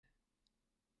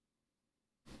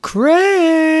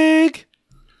Craig.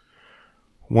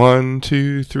 1,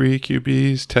 2, 3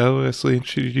 QBs. Tell Leslie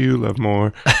should you love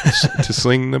more to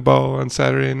sling the ball on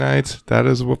Saturday nights. That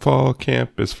is what fall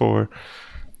camp is for.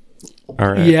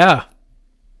 All right. Yeah.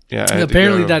 Yeah.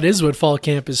 Apparently, that is what fall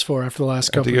camp is for. After the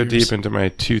last couple, I had to go deep into my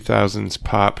 2000s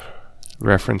pop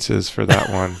references for that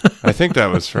one. I think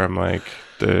that was from like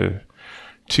the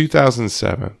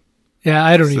 2007. Yeah,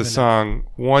 I don't even know. The song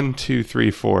 1, 2,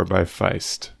 3, 4 by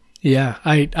Feist. Yeah,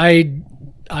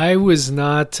 I was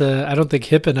not, I don't think,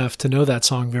 hip enough to know that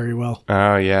song very well.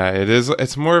 Oh, yeah, it is.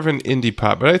 It's more of an indie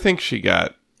pop, but I think she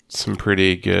got some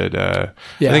pretty good, I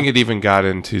think it even got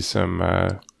into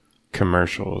some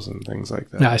commercials and things like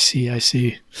that. I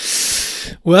see.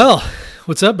 Well,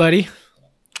 what's up, buddy?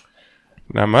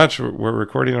 Not much. We're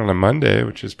recording on a Monday,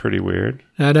 which is pretty weird.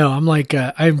 I know. I'm like,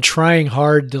 I'm trying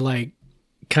hard to like,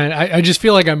 I just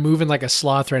feel like I'm moving like a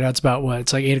sloth right now. It's about what?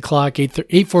 It's like 8 o'clock,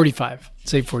 8:45.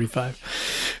 It's 8:45.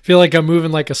 Feel like I'm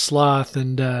moving like a sloth,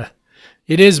 and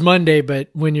it is Monday. But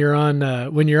when you're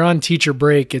on teacher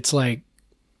break, it's like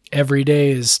every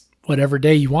day is whatever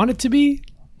day you want it to be.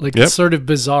 Like It's sort of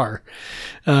bizarre.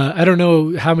 I don't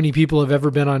know how many people have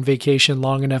ever been on vacation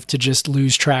long enough to just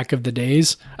lose track of the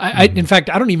days. In fact,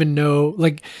 I don't even know.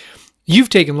 Like, you've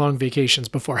taken long vacations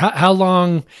before. How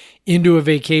long into a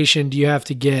vacation do you have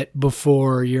to get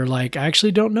before you're like, I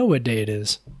actually don't know what day it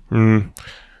is?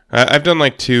 I've done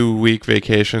like 2-week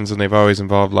vacations, and they've always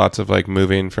involved lots of like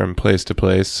moving from place to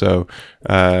place. So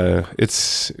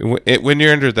when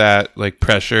you're under that like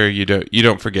pressure, you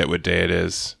don't forget what day it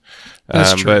is.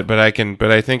 That's true. But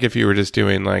I think if you were just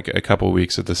doing like a couple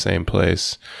weeks at the same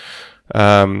place.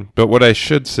 But what I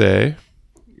should say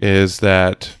is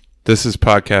this is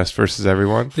Podcast versus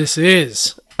Everyone. This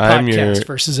is Podcast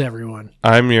versus Everyone.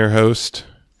 I'm your host,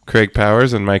 Craig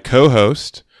Powers, and my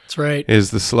co-host. That's right. Is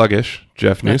the sluggish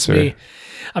Jeff Nusser. Me.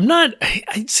 I'm not.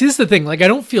 See, this is the thing. Like, I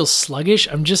don't feel sluggish.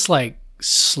 I'm just like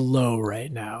slow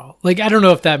right now. Like, I don't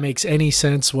know if that makes any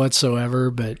sense whatsoever,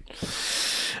 but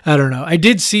I don't know. I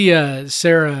did see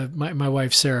Sarah, my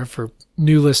wife Sarah, for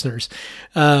new listeners,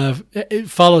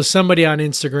 follows somebody on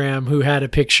Instagram who had a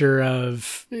picture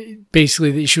of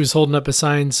basically she was holding up a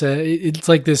sign. It's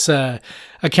like this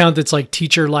account that's like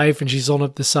Teacher Life, and she's holding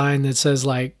up the sign that says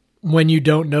like, when you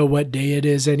don't know what day it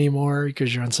is anymore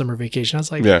because you're on summer vacation. I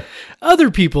was like, other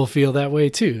people feel that way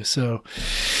too. So,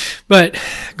 but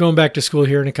going back to school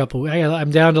here in a couple,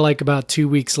 I'm down to like about 2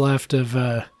 weeks left of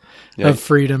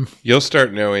freedom. You'll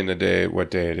start knowing what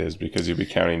day it is because you'll be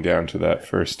counting down to that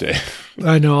first day.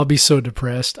 I know. I'll be so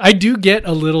depressed. I do get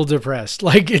a little depressed.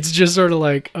 Like, it's just sort of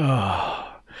like,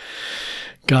 oh,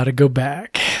 gotta go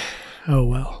back. Oh,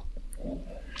 well.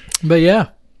 But yeah,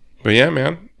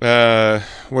 man.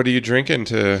 What are you drinking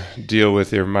to deal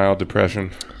with your mild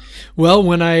depression? Well,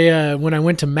 when I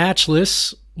went to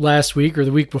Matchless last week or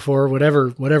the week before,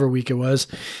 whatever week it was,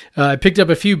 I picked up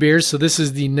a few beers. So this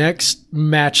is the next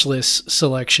Matchless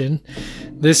selection.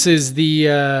 This is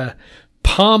the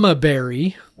Palma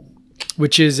Berry,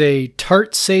 which is a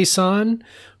tart saison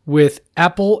with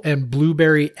apple and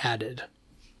blueberry added.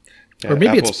 Yeah, or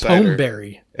maybe it's Palm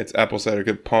Berry. It's apple cider.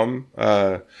 Good Palm.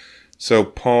 So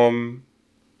Palm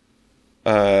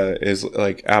is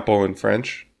like apple in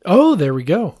French. Oh, there we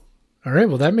go. All right,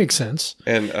 well that makes sense.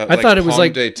 And I thought it was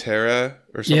like de terre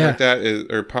or something like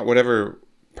that, whatever.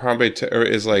 Palm de terre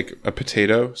is like a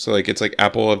potato, so like it's like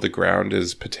apple of the ground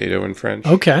is potato in French.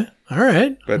 Okay, all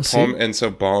right. But palm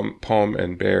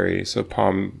and berry, so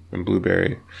palm and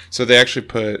blueberry. So they actually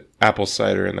put apple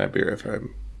cider in that beer. If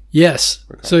I'm yes.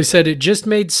 So he said it just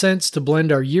made sense to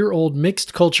blend our year-old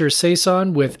mixed culture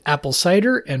saison with apple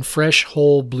cider and fresh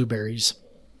whole blueberries.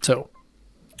 So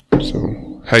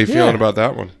how you feeling about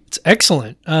that one? It's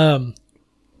excellent.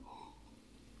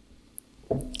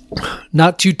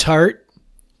 Not too tart.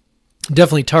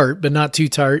 Definitely tart, but not too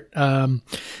tart.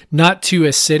 Not too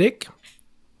acidic,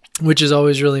 which is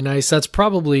always really nice. That's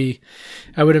probably,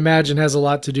 I would imagine, has a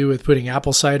lot to do with putting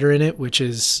apple cider in it, which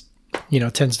is,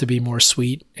 tends to be more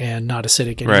sweet and not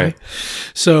acidic anyway. Right.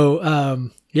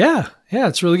 So, yeah,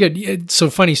 it's really good. So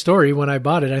funny story. When I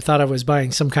bought it, I thought I was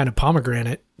buying some kind of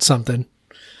pomegranate something.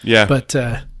 Yeah. But,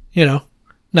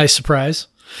 nice surprise.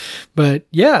 But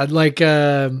yeah, like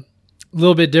a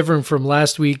little bit different from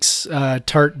last week's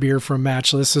tart beer from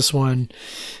Matchless. This one,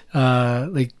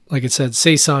 like it said,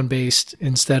 saison based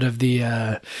instead of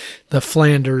the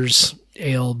Flanders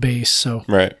ale base. So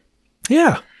right.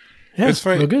 Yeah. It's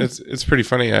funny. It's pretty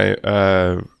funny.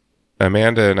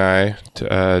 Amanda and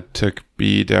I took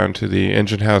B down to the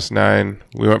Engine House 9.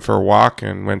 We went for a walk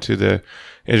and went to the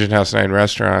Engine House 9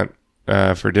 restaurant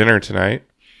for dinner tonight.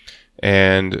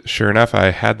 And sure enough,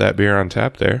 I had that beer on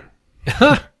tap there.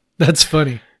 That's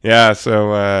funny. Yeah,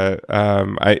 so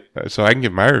I can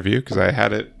give my review because I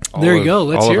had it. There you go.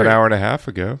 Let's all hear of an it. hour and a half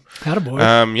ago.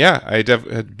 Attaboy. Yeah, I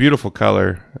had beautiful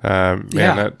color.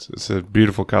 Man, it's a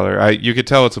beautiful color. You could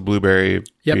tell it's a blueberry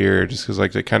beer just because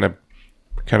like the kind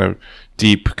of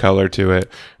deep color to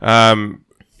it.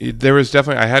 There was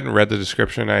definitely, I hadn't read the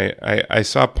description. I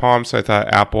saw palm, so I thought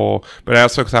apple, but I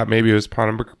also thought maybe it was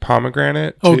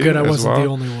pomegranate. Oh, too, good. I as wasn't well. the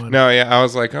only one. No, yeah, I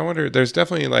was like, I wonder, there's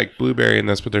definitely like blueberry in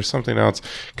this, but there's something else.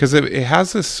 Because it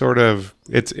has this sort of,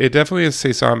 it definitely is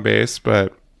Saison based,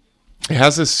 but it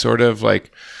has this sort of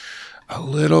like, a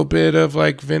little bit of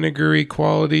like vinegary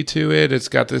quality to it. It's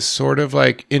got this sort of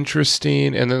like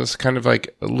interesting, and then it's kind of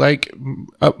like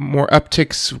more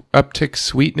uptick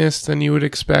sweetness than you would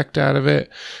expect out of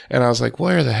it. And I was like,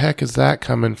 where the heck is that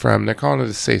coming from? They're calling it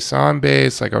a Saison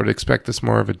base. Like I would expect this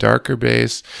more of a darker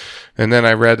base. And then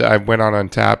I went on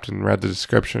Untappd and read the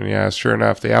description. Yeah, sure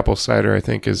enough, the apple cider I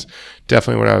think is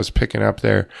definitely what I was picking up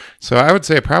there. So I would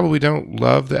say I probably don't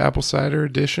love the apple cider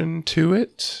addition to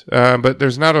it, but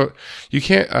there's not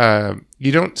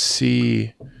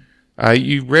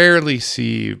you rarely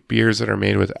see beers that are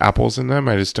made with apples in them.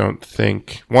 I just don't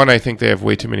think. One, I think they have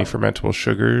way too many fermentable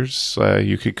sugars.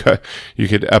 You could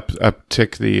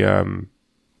uptick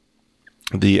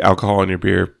the alcohol in your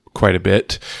beer quite a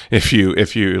bit if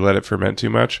you let it ferment too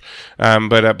much.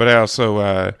 But I also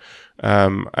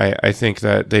I think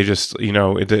that they just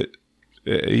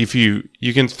if you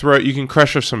can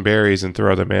crush up some berries and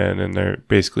throw them in, and they're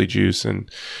basically juice.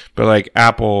 But like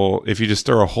apple, if you just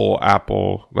throw a whole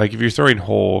apple, like if you're throwing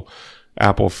whole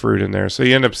apple fruit in there, so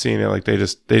you end up seeing it like they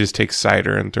just take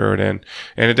cider and throw it in,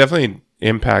 and it definitely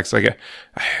impacts. Like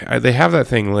they have that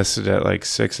thing listed at like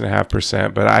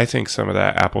 6.5%, but I think some of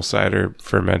that apple cider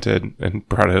fermented and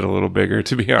brought it a little bigger,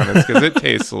 to be honest, because it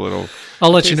tastes a little.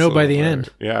 I'll let you know by the end.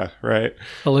 Yeah, right.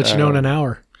 I'll let you know in an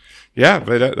hour. Yeah,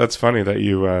 but that's funny that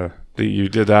you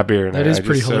did that beer. And that is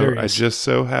pretty hilarious. I just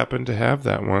so happened to have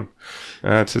that one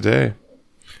today.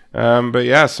 But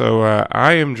yeah, so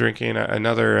I am drinking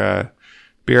another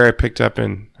beer I picked up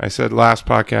in. I said last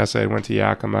podcast I went to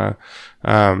Yakima.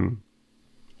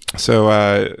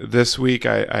 So this week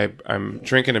I'm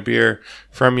drinking a beer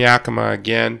from Yakima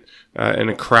again in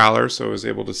a crowler, so I was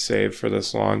able to save for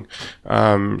this long.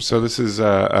 So this is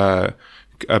a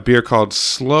beer called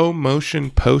Slow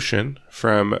Motion Potion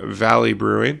from Valley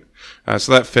Brewing.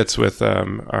 So that fits with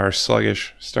our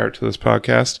sluggish start to this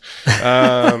podcast.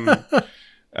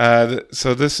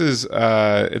 So this is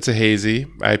it's a hazy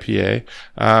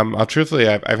IPA. Truthfully,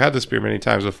 I've had this beer many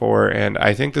times before, and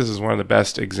I think this is one of the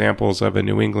best examples of a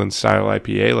New England style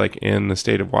IPA, like in the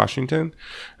state of Washington.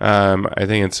 I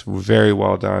think it's very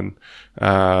well done.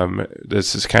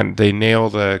 This is they nail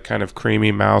the kind of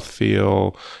creamy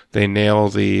mouthfeel. They nail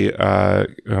the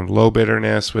low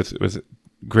bitterness with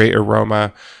great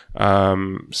aroma.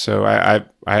 So I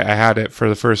had it for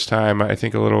the first time, I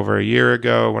think a little over a year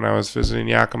ago when I was visiting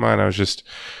Yakima, and I was just,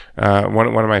 one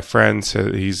of my friends,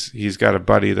 he's got a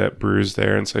buddy that brews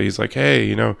there. And so he's like, hey,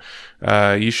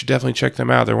 you should definitely check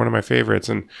them out. They're one of my favorites.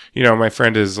 And, my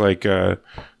friend is like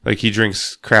he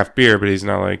drinks craft beer, but he's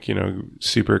not like,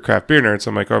 super craft beer nerd. So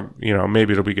I'm like, oh,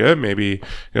 maybe it'll be good. Maybe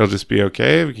it'll just be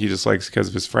okay. He just likes it because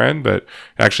of his friend, but it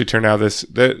actually turned out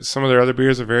some of their other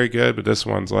beers are very good, but this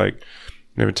one's like,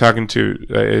 they've been talking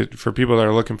to for people that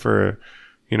are looking for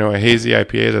a hazy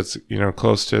IPA that's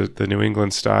close to the New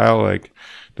England style. Like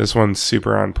this one's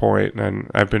super on point, and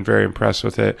I've been very impressed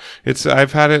with it.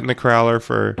 I've had it in the crowler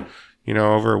for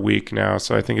over a week now,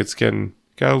 so I think it's got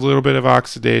a little bit of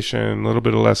oxidation, a little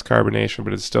bit of less carbonation,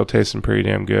 but it's still tasting pretty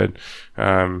damn good.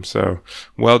 So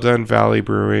well done, Valley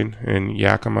Brewing in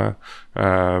Yakima.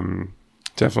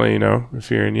 Definitely, if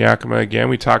you're in Yakima again,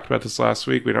 we talked about this last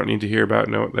week. We don't need to hear about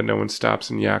that no one stops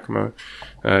in Yakima,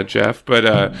 Jeff. But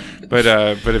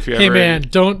if you ever, hey man,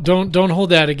 don't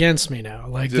hold that against me now.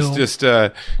 Like just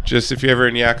if you're ever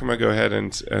in Yakima, go ahead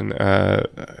and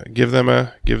give them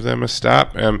a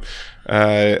stop.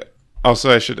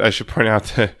 Also, I should point out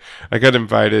that I got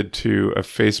invited to a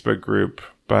Facebook group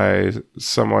by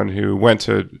someone who went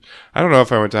to. I don't know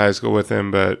if I went to high school with him,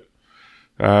 but.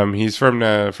 He's from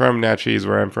Natchez,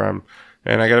 where I'm from,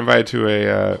 and I got invited to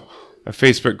a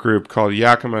Facebook group called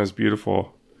Yakima is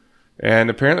Beautiful. And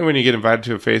apparently, when you get invited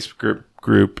to a Facebook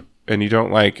group and you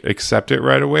don't accept it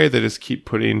right away, they just keep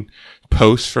putting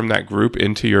posts from that group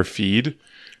into your feed,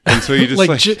 and so you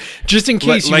just just in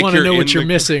case you want to know what you're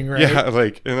missing, right? Yeah,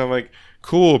 and I'm like.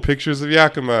 Cool pictures of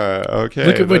Yakima. Okay,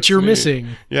 look at what you're missing.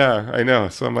 Yeah, I know.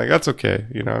 So I'm like, that's okay.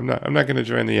 I'm not going to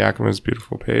join the Yakima's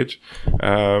Beautiful page.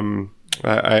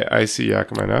 I see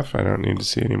Yakima enough. I don't need to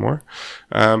see any more.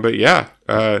 But yeah,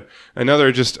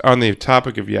 another, just on the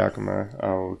topic of Yakima,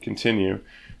 I'll continue.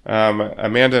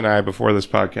 Amanda and I, before this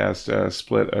podcast,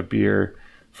 split a beer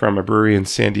from a brewery in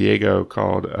San Diego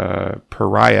called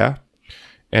Pariah,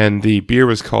 and the beer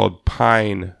was called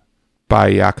Pine by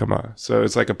Yakima. So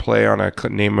it's like a play on a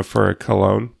name for a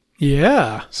cologne.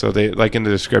 Yeah. So they, like in the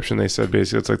description, they said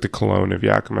basically it's like the cologne of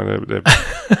Yakima.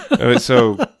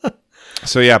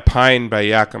 So yeah, Pine by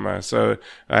Yakima. So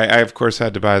I of course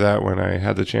had to buy that when I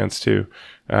had the chance to.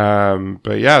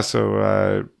 But yeah,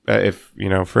 so if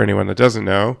for anyone that doesn't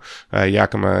know,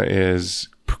 Yakima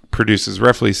produces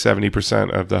roughly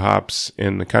 70% of the hops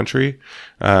in the country.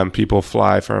 People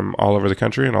fly from all over the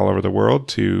country and all over the world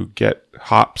to get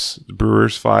hops.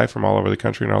 Brewers fly from all over the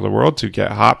country and all over the world to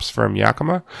get hops from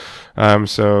Yakima.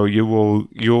 So you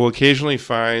will occasionally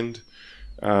find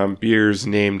beers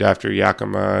named after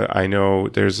Yakima. I know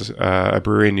there's a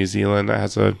brewery in New Zealand that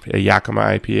has a Yakima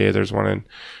IPA. There's one in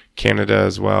Canada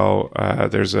as well.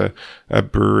 There's a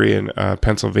brewery in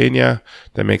Pennsylvania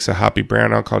that makes a hoppy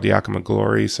brown ale called Yakima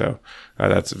Glory. So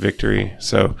that's Victory.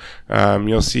 So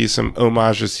you'll see some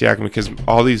homages to Yakima because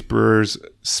all these brewers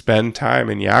spend time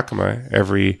in Yakima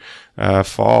every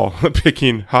fall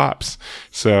picking hops.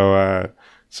 So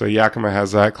Yakima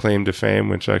has that claim to fame,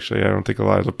 which actually I don't think a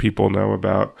lot of people know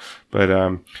about. But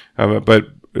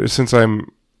since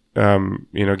I'm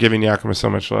giving Yakima so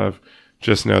much love,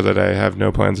 just know that I have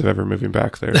no plans of ever moving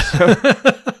back there. So.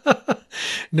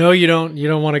 No, you don't. You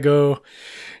don't want to go.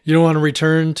 You don't want to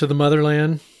return to the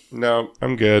motherland. No,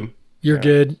 I'm good. You're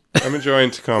good. I'm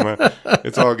enjoying Tacoma.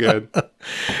 It's all good.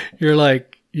 You're like,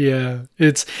 yeah.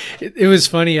 It was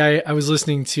funny. I was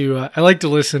listening to. I like to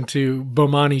listen to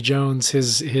Bomani Jones,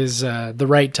 his The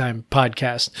Right Time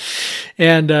podcast,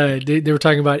 and they were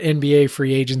talking about NBA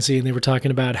free agency, and they were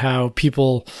talking about how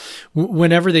people,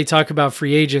 whenever they talk about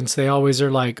free agents, they always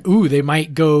are like, ooh, they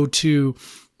might go to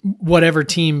whatever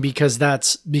team because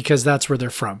that's where they're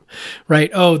from, right?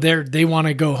 Oh, they want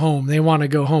to go home. They want to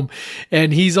go home,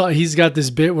 and he's got this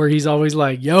bit where he's always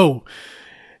like, yo,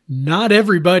 not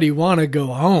everybody want to go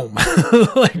home.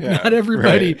 Not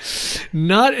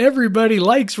everybody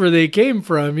likes where they came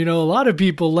from. A lot of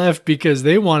people left because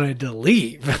they wanted to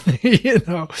leave,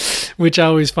 which I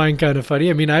always find kind of funny.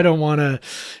 I mean, I don't want to,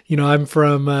 I'm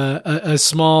from a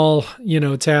small,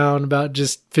 town about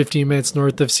just 15 minutes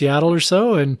north of Seattle or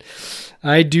so. And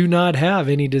I do not have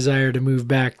any desire to move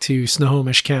back to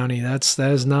Snohomish County. That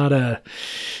is not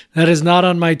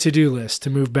on my to-do list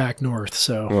to move back north.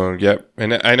 So, well, yep.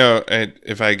 And I know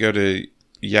if I go to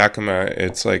Yakima,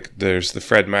 it's like there's the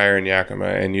Fred Meyer in Yakima,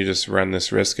 and you just run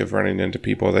this risk of running into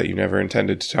people that you never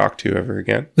intended to talk to ever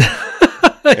again.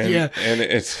 Yeah. And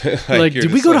it's like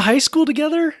did we go to high school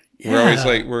together?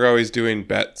 Yeah. We're always doing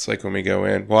bets like when we go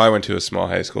in. Well, I went to a small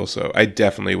high school, so I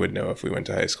definitely would know if we went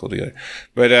to high school together.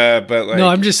 But like, no,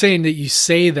 I'm just saying that you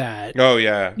say that. Oh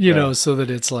yeah, so that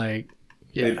it's like,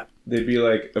 yeah, they'd be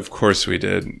like, of course we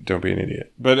did. Don't be an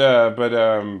idiot. But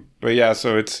yeah.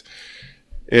 So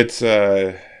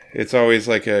it's always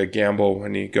like a gamble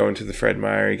when you go into the Fred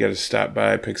Meyer. You got to stop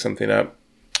by, pick something up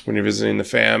when you're visiting the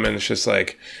fam, and it's just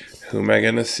like, who am I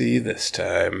gonna see this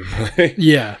time?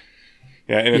 Yeah.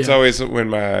 Yeah, and it's always when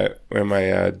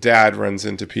my dad runs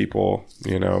into people,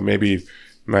 maybe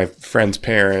my friend's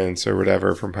parents or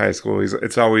whatever from high school.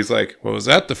 It's always like, well, was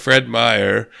that the Fred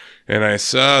Meyer? And I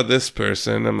saw this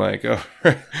person. I'm like, oh,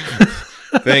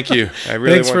 thank you. I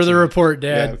really thanks for the report,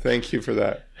 Dad. Yeah, thank you for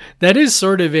that. That is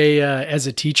sort of as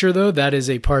a teacher, though, that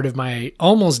is a part of my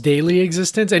almost daily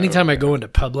existence. Anytime I go into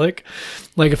public,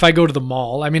 like if I go to the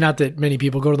mall, I mean, not that many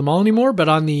people go to the mall anymore, but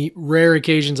on the rare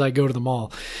occasions I go to the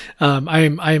mall, I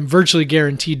am virtually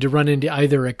guaranteed to run into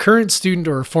either a current student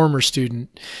or a former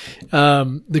student.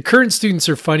 The current students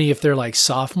are funny if they're like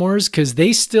sophomores, because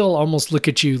they still almost look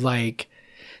at you like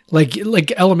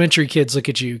elementary kids look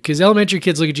at you, because elementary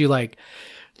kids look at you like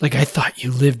I thought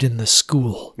you lived in the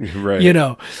school, right?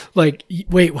 Like,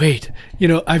 wait,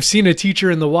 I've seen a teacher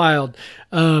in the wild.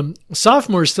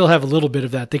 Sophomores still have a little bit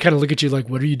of that. They kind of look at you like,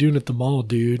 what are you doing at the mall,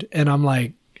 dude? And I'm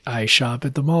like, I shop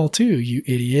at the mall too, you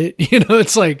idiot.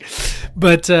 It's like,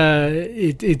 but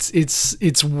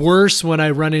it's worse when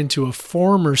I run into a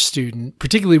former student,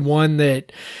 particularly one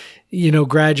that,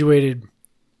 graduated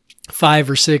 5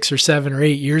 or 6 or 7 or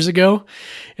 8 years ago.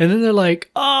 And then they're like,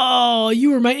 oh,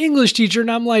 you were my English teacher. And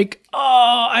I'm like,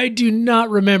 oh, I do not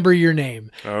remember your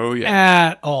name. Oh yeah.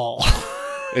 At all.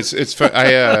 It's fun.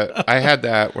 I had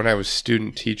that when I was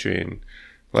student teaching.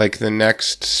 Like the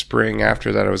next spring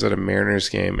after that, I was at a Mariners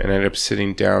game and ended up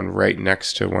sitting down right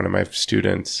next to one of my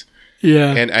students.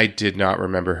 Yeah. And I did not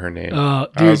remember her name. Dude,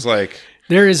 I was like,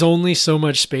 there is only so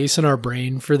much space in our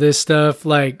brain for this stuff.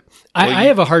 Like, I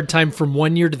have a hard time from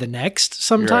one year to the next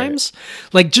sometimes.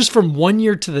 Right. Like, just from one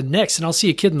year to the next, and I'll see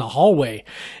a kid in the hallway,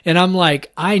 and I'm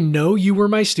like, I know you were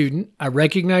my student. I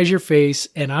recognize your face,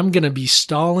 and I'm going to be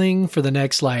stalling for the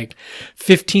next,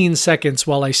 15 seconds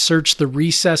while I search the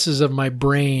recesses of my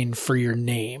brain for your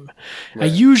name. Right. I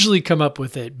usually come up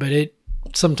with it, but it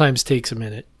sometimes takes a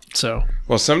minute. So,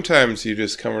 well, sometimes you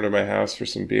just come over to my house for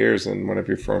some beers, and one of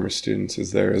your former students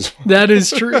is there as well. That is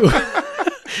true.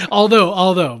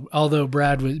 Although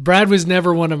Brad was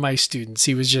never one of my students.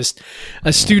 He was just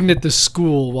a student at the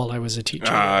school while I was a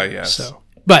teacher. Yes. So,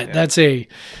 but it's a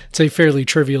fairly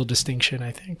trivial distinction,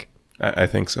 I think. I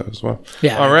think so as well.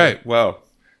 Yeah. All right. Well,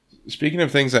 speaking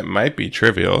of things that might be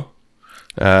trivial,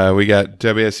 we got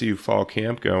WSU fall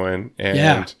camp going,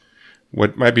 and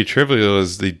what might be trivial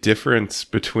is the difference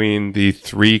between the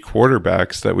three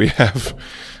quarterbacks that we have.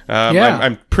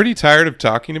 I'm pretty tired of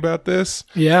talking about this.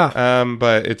 Yeah.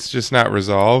 But it's just not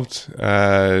resolved.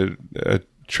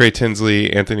 Trey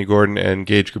Tinsley, Anthony Gordon, and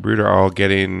Gage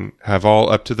Gabrut have all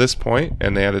up to this point,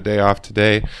 and they had a day off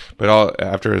today, but all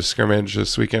after a scrimmage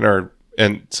this weekend,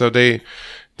 and so they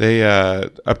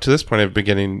up to this point have been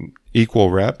getting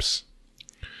equal reps.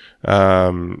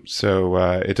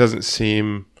 So it doesn't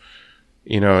seem,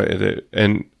 I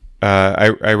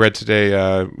read today,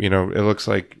 it looks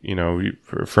like,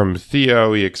 from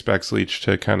Theo, he expects Leach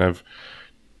to kind of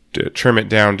trim it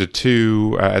down to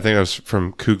 2. I think that was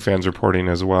from Coug Fans reporting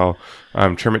as well.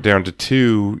 Trim it down to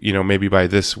 2, maybe by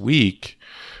this week.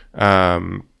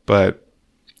 But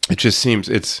it just seems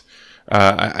it's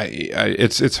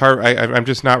hard. I'm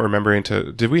just not remembering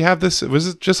did we have this? Was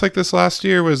it just like this last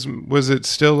year? Was it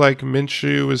still like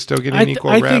Minshew was still getting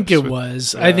equal reps? I think it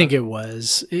was. I think it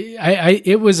was.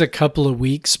 It was a couple of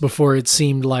weeks before it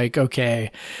seemed like,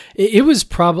 okay, it was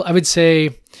probably, I would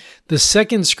say the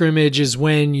second scrimmage is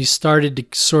when you started to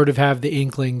sort of have the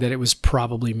inkling that it was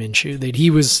probably Minshew, that he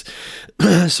was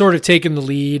sort of taking the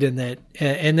lead and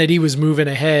that he was moving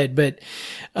ahead. But,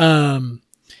 I'm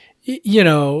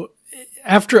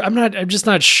just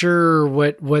not sure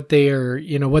what they are,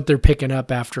 what they're picking up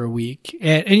after a week.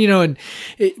 And you and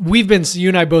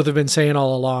I both have been saying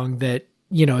all along that,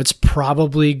 it's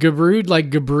probably Gabrut. Like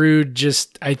Gabrut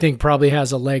just, I think, probably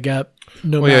has a leg up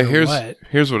matter what.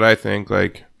 Here's what I think.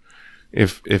 Like,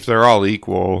 if they're all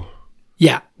equal,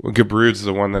 Gabrut's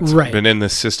the one that's been in the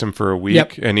system for a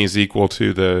week, and he's equal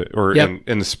to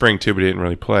in the spring too, but he didn't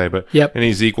really play. But and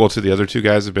he's equal to the other two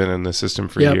guys who've been in the system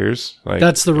for years. Like,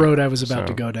 that's the road I was about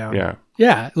to go down.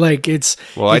 Yeah. Like it's.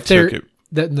 Well, I took it.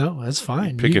 No, that's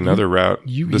fine. Pick another route.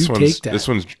 This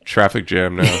one's traffic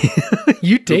jam now.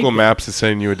 Google Maps is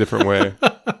sending you a different way.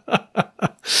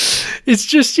 It's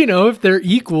just, if they're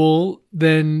equal,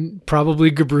 then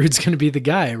probably Gabrut's going to be the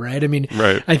guy, right? I mean,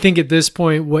 I think at this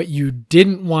point, what you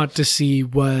didn't want to see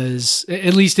was,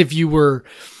 at least if you were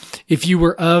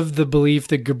of the belief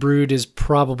that Gabrut is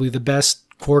probably the best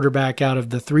quarterback out of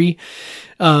the three,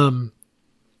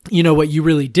 what you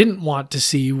really didn't want to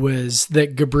see was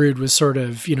that Gabrut was sort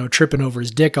of, tripping over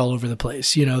his dick all over the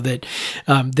place,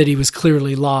 that he was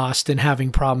clearly lost and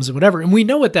having problems and whatever. And we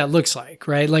know what that looks like,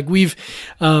 right? Like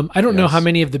I don't know how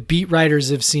many of the beat writers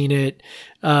have seen it,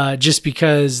 just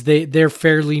because they're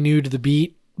fairly new to the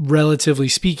beat, relatively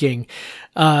speaking.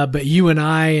 But you and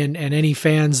I and any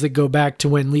fans that go back to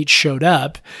when Leach showed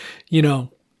up,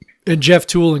 and Jeff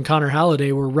Toole and Connor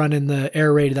Halliday were running the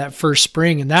air raid that first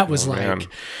spring. And that was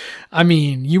I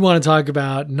mean, you want to talk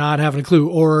about not having a clue,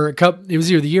 or it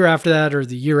was either the year after that or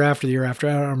the year after,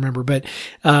 I don't remember, but,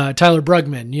 Tyler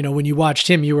Brugman, when you watched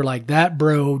him, you were like, that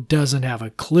bro doesn't have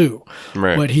a clue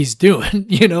what he's doing,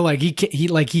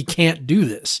 he can't do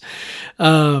this.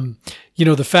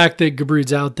 The fact that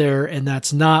Gabrut's out there and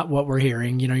that's not what we're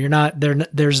hearing, you're not there.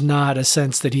 There's not a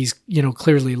sense that he's,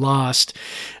 clearly lost.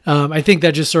 I think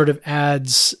that just sort of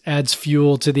adds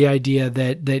fuel to the idea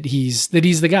that he's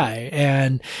the guy.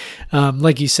 And,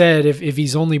 like you said, if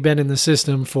he's only been in the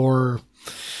system for,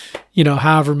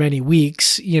 however many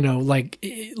weeks, like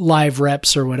live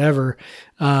reps or whatever,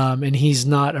 and he's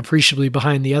not appreciably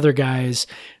behind the other guys,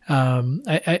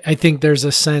 I think there's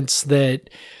a sense that,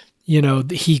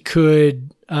 he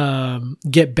could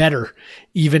get better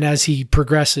even as he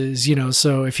progresses,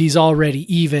 so if he's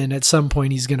already even, at some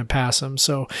point he's going to pass him.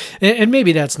 So, and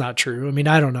maybe that's not true. I mean,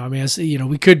 I don't know. I mean,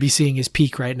 we could be seeing his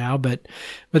peak right now, but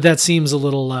that seems a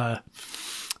little,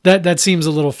 that seems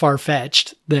a little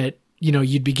far-fetched that,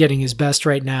 you'd be getting his best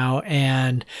right now.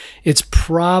 And it's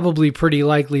probably pretty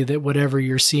likely that whatever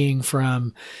you're seeing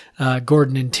from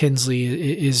Gordon and Tinsley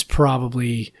is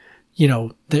probably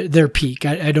their peak.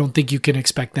 I don't think you can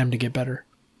expect them to get better.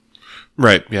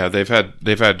 Right. Yeah. They've had,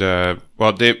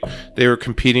 well, they were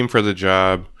competing for the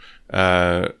job,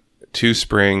 2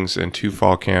 springs and 2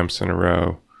 fall camps in a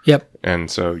row. Yep.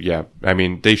 And so, yeah, I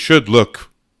mean, they should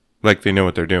look like they know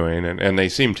what they're doing, and they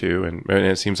seem to. And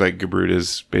it seems like Gebrut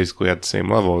is basically at the same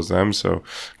level as them. So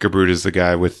Gebrut is the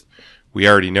guy we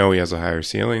already know he has a higher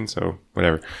ceiling. So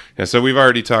whatever. Yeah. So we've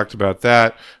already talked about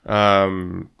that.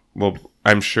 Well,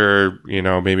 I'm sure,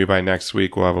 maybe by next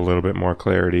week we'll have a little bit more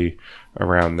clarity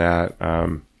around that.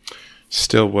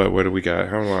 Still, what do we got?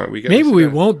 How long we got? Maybe we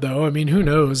won't, though. I mean, who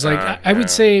knows? I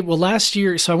would say, well, last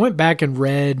year, so I went back and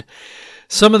read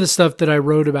some of the stuff that I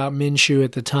wrote about Minshew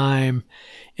at the time,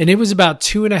 and it was about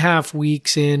 2.5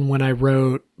 weeks in when I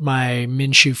wrote my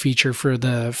Minshew feature for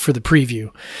the preview.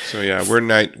 So yeah,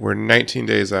 we're 19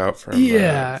 days out from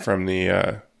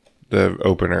the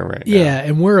opener right now. Yeah,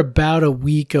 and we're about a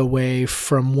week away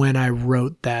from when I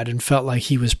wrote that and felt like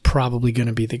he was probably going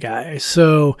to be the guy.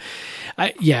 So, I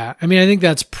think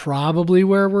that's probably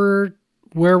where we're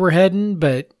heading.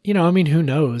 But who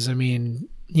knows?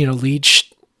 Leach.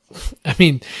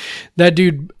 That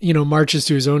dude, marches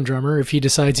to his own drummer. If he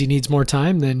decides he needs more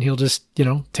time, then he'll just,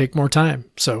 take more time.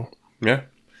 So yeah,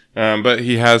 but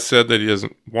he has said that he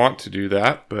doesn't want to do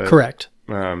that. But correct.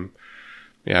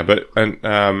 Yeah, but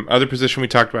other position we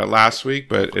talked about last week,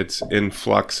 but it's in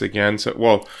flux again. So,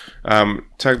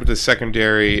 talk about the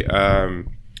secondary.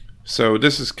 So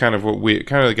this is kind of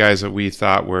the guys that we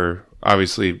thought were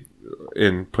obviously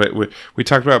in play. We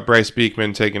talked about Bryce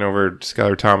Beekman taking over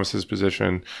Skylar Thomas's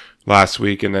position last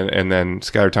week, and then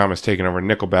Skylar Thomas taking over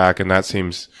nickelback, and that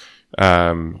seems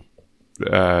that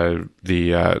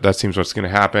seems what's going to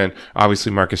happen.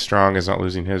 Obviously, Marcus Strong is not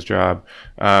losing his job.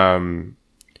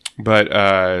 But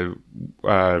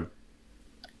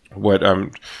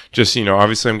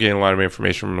obviously I'm getting a lot of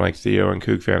information from like Theo and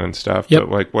Kook fan and stuff. Yep.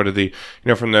 But like, what are the,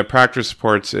 from the practice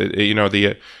reports,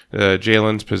 the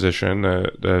Jalen's position,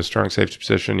 the strong safety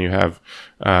position, you have,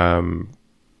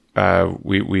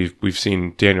 we've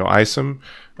seen Daniel Isom,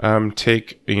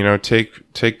 take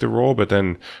the role, but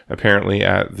then apparently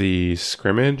at the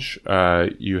scrimmage,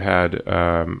 you had,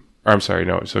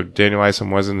 so Daniel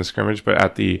Isom was in the scrimmage, but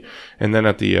at the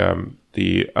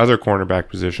other cornerback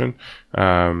position,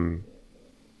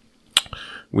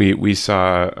 we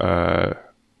saw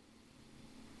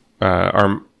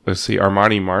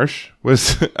Armani Marsh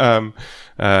was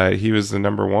he was the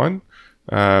number 1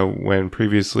 when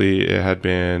previously it had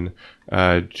been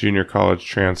junior college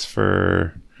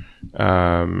transfer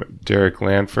Derek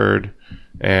Lanford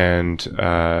and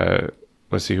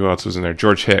let's see who else was in there.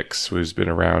 George Hicks, who's been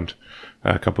around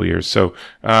a couple years. So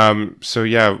when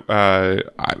I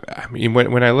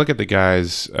look at the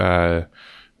guys,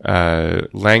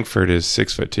 Langford is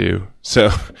 6'2",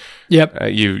 so yep.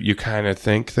 You kind of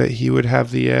think that he would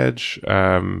have the edge.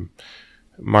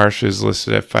 Marsh is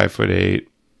listed at 5'8",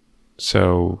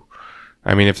 so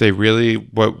if they really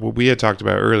what we had talked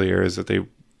about earlier is that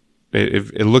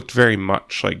it looked very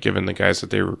much like, given the guys that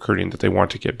they were recruiting, that they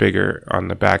want to get bigger on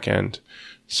the back end.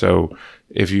 So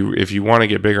if you want to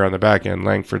get bigger on the back end,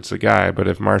 Langford's the guy. But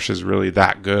if Marsh is really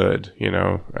that good,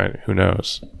 who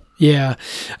knows? Yeah,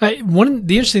 the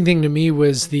interesting thing to me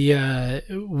was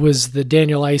the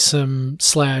Daniel Isom /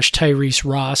 Tyrese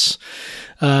Ross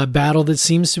battle that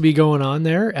seems to be going on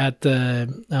there at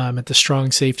the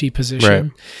strong safety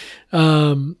position.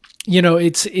 Right.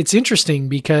 It's interesting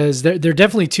because they're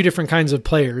definitely two different kinds of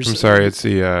players. I'm sorry, it's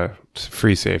the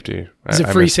free safety. Is it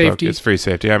free safety? It's free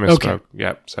safety. I misspoke. Okay.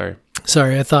 Yep, sorry.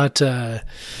 Sorry, I thought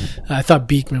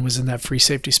Beekman was in that free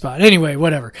safety spot. Anyway,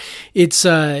 whatever. It's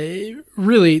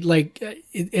really like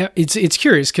it's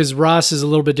curious because Ross is a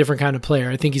little bit different kind of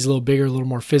player. I think he's a little bigger, a little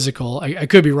more physical. I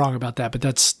could be wrong about that, but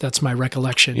that's my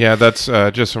recollection. Yeah, that's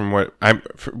just from what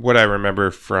I remember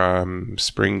from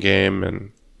spring game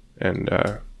and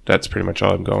that's pretty much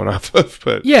all I'm going off of.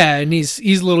 But yeah, and he's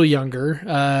a little younger.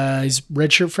 He's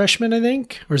redshirt freshman, I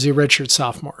think, or is he a redshirt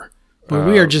sophomore? But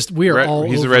we are all.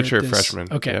 He's over a redshirt this. freshman.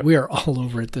 Okay, yep. We are all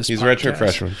over at this. He's podcast. a redshirt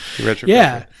freshman.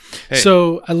 Yeah. Hey.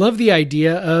 So I love the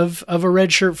idea of a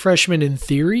redshirt freshman in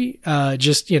theory.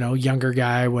 Just younger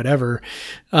guy, whatever.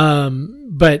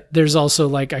 But there's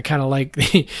also I kind of like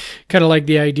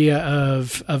the idea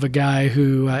of a guy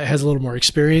who has a little more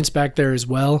experience back there as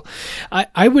well.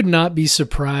 I would not be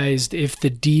surprised if the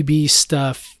DB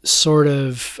stuff sort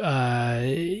of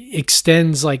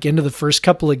extends into the first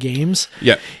couple of games.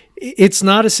 Yeah. it's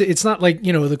not like,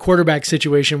 the quarterback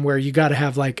situation where you got to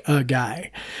have like a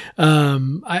guy.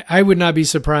 I would not be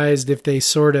surprised if they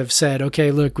sort of said, okay,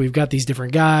 look, we've got these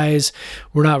different guys.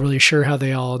 We're not really sure how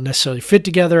they all necessarily fit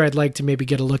together. I'd like to maybe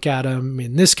get a look at them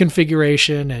in this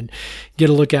configuration and get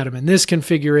a look at them in this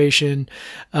configuration.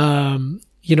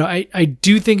 I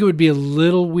do think it would be a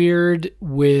little weird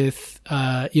with,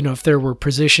 if there were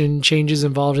position changes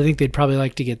involved. I think they'd probably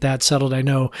like to get that settled. I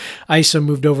know Isom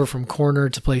moved over from corner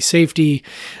to play safety.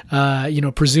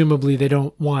 Presumably they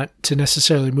don't want to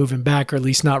necessarily move him back, or at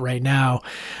least not right now.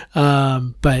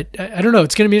 But I don't know.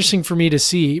 It's going to be interesting for me to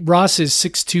see. Ross is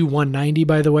 6'2", 190,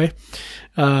 by the way.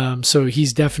 So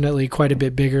he's definitely quite a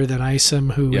bit bigger than Isom,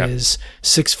 who is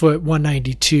 6 foot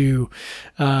 192.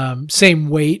 Same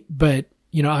weight, but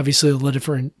obviously a little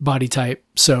different body type.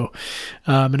 So,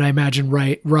 and I imagine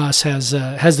Ross has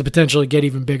the potential to get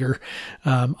even bigger,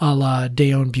 a la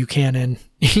Dayon Buchanan,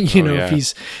 if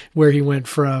he's where he went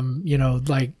from,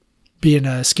 like being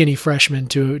a skinny freshman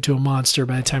to a monster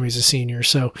by the time he's a senior.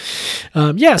 So,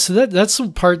 so that's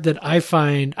the part that I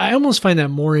almost find that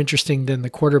more interesting than the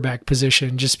quarterback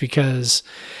position, just because,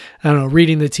 I don't know,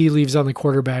 reading the tea leaves on the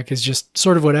quarterback is just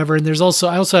sort of whatever. And I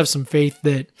also have some faith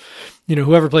that,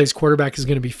 whoever plays quarterback is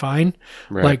going to be fine.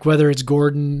 Right. Like whether it's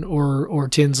Gordon or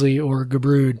Tinsley or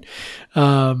Gabrud.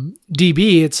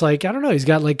 DB, it's like, I don't know, he's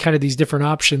got like kind of these different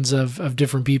options of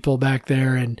different people back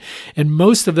there. And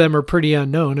most of them are pretty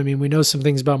unknown. I mean, we know some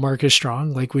things about Marcus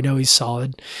Strong, like we know he's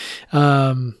solid. We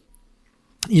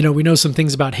know some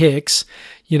things about Hicks.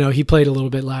 He played a little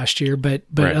bit last year, but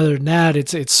right. Other than that,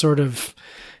 it's sort of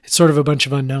a bunch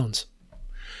of unknowns.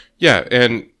 Yeah.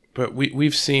 But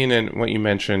we've seen, and what you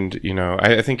mentioned,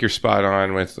 I think you're spot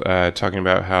on with talking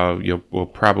about how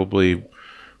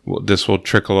this will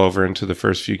trickle over into the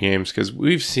first few games, because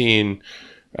we've seen,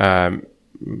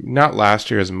 not last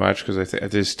year as much, because I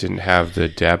just didn't have the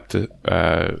depth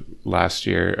last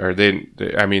year, or they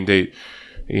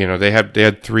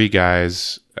had three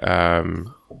guys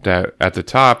that at the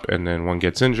top, and then one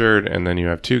gets injured, and then you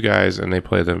have two guys and they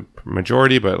play the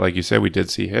majority. But like you said, we did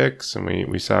see Hicks and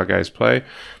we saw guys play.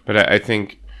 But I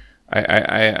think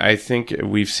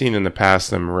we've seen in the past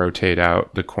them rotate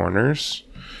out the corners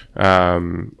a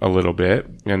little bit,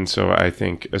 and so I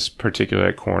think particularly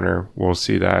at corner we'll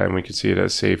see that, and we could see it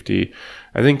as safety.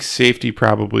 I think safety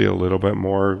probably a little bit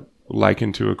more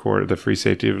likened to the free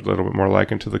safety, a little bit more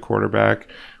likened to the quarterback,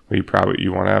 where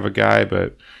you want to have a guy,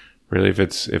 but really,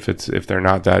 if they're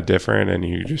not that different, and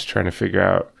you're just trying to figure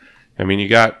out, I mean, you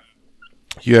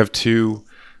have two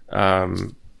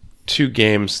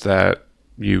games that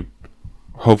you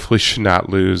hopefully should not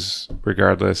lose,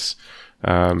 regardless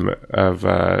of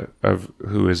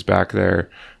who is back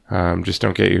there. Just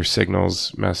don't get your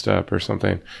signals messed up or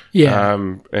something. Yeah.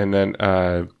 And then,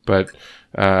 but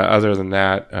other than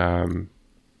that,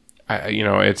 I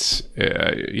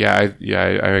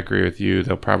agree with you.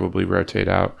 They'll probably rotate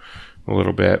out a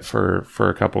little bit for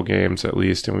a couple games at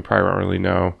least, and we probably won't really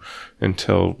know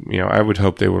until, I would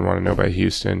hope they would want to know by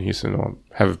Houston. Houston will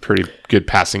have a pretty good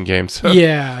passing game. So.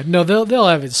 Yeah, no, they'll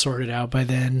have it sorted out by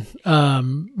then.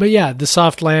 But yeah, the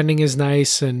soft landing is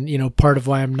nice, and part of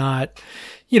why I'm not,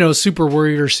 super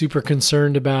worried or super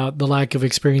concerned about the lack of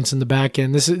experience in the back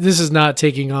end. This is not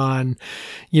taking on,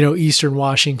 Eastern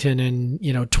Washington in,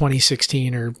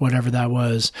 2016 or whatever that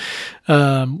was,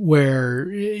 where,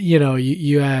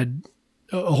 you had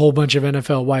a whole bunch of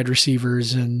NFL wide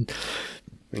receivers and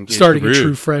starting Gabrud. A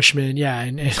true freshman. Yeah.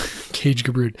 And Cage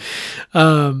Gabrud,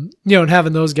 and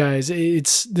having those guys,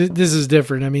 this is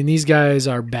different. I mean, these guys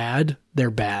are bad.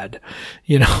 They're bad.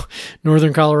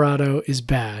 Northern Colorado is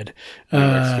bad.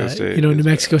 New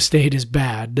Mexico State is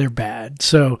bad. They're bad.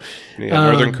 So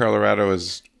Northern Colorado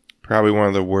is probably one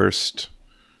of the worst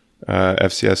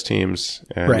FCS teams,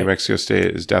 and right. New Mexico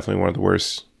State is definitely one of the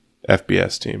worst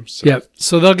FBS teams. So. Yep.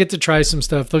 So they'll get to try some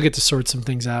stuff. They'll get to sort some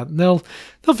things out, and they'll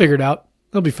figure it out.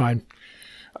 They'll be fine.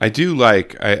 I do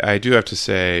have to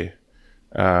say,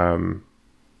 I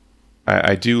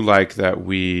do like that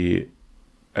we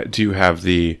do have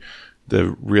the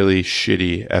really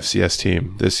shitty FCS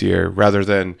team this year, rather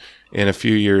than in a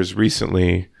few years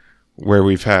recently where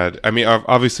we've had,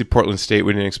 obviously Portland State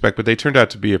we didn't expect, but they turned out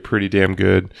to be a pretty damn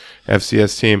good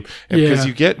FCS team. And because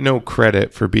you get no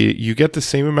credit for you get the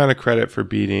same amount of credit for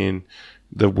beating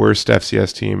the worst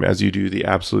FCS team as you do the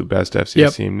absolute best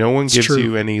FCS team. No one gives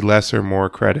you any less or more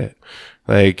credit.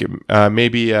 Like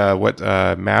maybe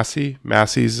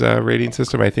Massey's rating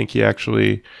system. I think he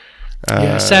actually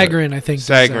Sagarin. I think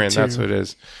Sagarin. That's what it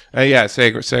is.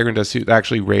 Sagarin does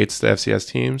actually rates the FCS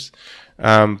teams.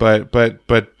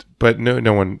 But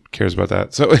no one cares about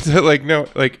that. So it's like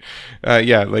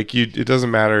yeah, like it doesn't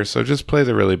matter. So just play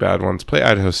the really bad ones. Play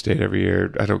Idaho State every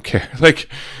year. I don't care. Like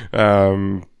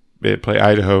play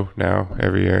Idaho now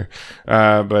every year.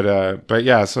 But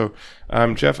yeah. So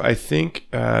Jeff, I think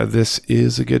this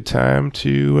is a good time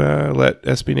to let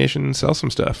SB Nation sell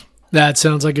some stuff. That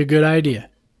sounds like a good idea.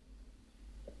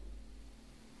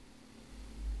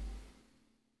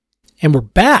 And we're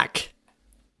back.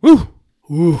 Woo!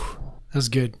 Ooh, that was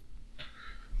good.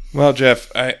 Well, Jeff,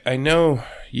 I know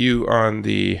you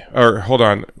hold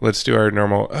on, let's do our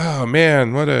normal, oh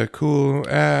man, what a cool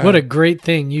ad. What a great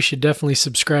thing. You should definitely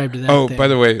subscribe to that thing. By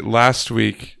the way, last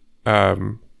week,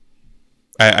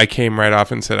 I came right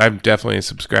off and said, I'm definitely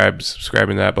subscribing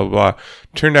to that, blah, blah, blah.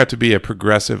 Turned out to be a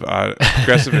progressive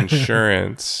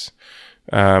insurance,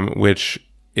 which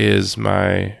is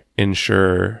my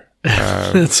insurer.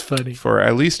 That's funny. For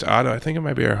at least auto. I think it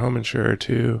might be our home insurer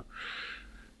too.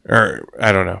 Or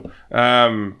I don't know.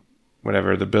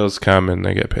 Whatever, the bills come and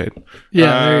they get paid.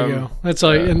 Yeah, there you go. That's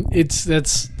all, and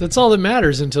that's all that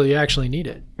matters until you actually need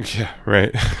it. Yeah, right.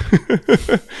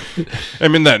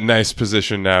 I'm in that nice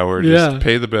position now where just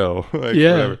pay the bill. Like,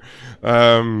 whatever.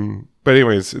 But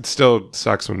anyways, it still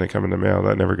sucks when they come in the mail.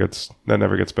 That never gets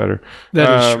better.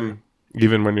 That is true.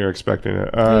 Even when you're expecting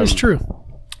it. That is true.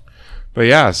 But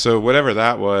yeah, so whatever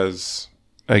that was,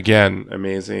 again,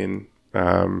 amazing.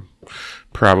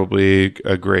 Probably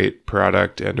a great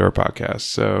product and or podcast.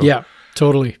 So yeah,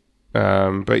 totally.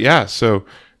 But yeah, so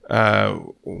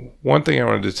one thing I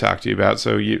wanted to talk to you about.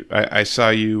 So I saw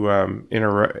you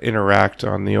interact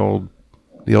on the old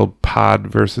Pod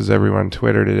versus Everyone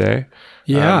Twitter today.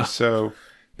 Yeah. So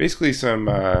basically,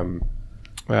 someone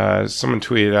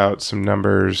tweeted out some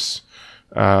numbers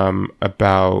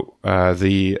about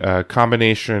the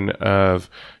combination of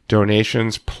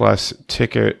donations plus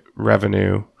ticket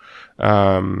revenue.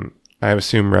 I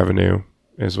assume revenue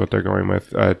is what they're going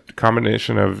with.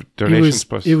 Combination of donations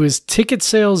plus... It was ticket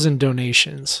sales and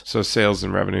donations. So sales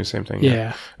and revenue, same thing.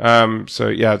 Yeah.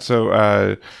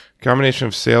 So combination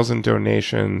of sales and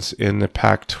donations in the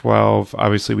Pac-12.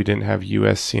 Obviously, we didn't have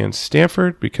USC and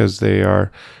Stanford because they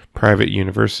are private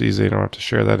universities. They don't have to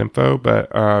share that info. But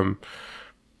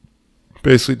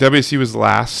basically, WSU was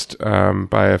last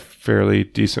by a fairly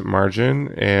decent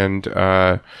margin.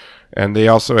 And they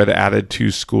also had added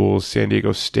two schools, San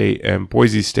Diego State and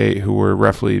Boise State, who were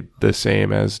roughly the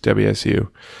same as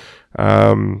WSU.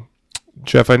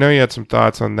 Jeff, I know you had some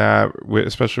thoughts on that,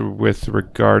 especially with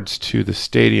regards to the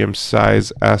stadium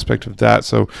size aspect of that.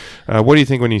 So what do you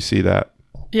think when you see that?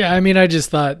 Yeah, I mean, I just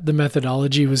thought the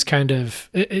methodology was kind of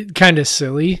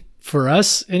silly for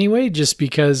us anyway, just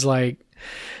because, like,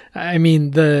 I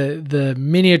mean, the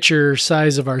miniature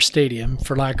size of our stadium,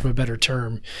 for lack of a better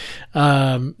term,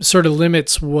 sort of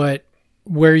limits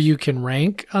where you can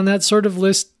rank on that sort of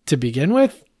list to begin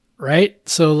with, right?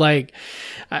 So, like,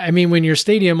 I mean, when your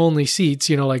stadium only seats,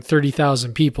 like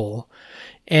 30,000 people,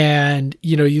 and,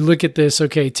 you look at this,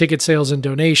 okay, ticket sales and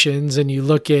donations, and you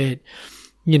look at,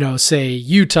 say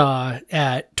Utah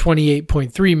at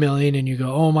 28.3 million, and you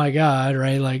go, oh my God,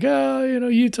 right? Like,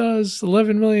 Utah's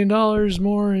 $11 million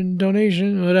more in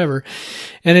donation, whatever.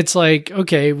 And it's like,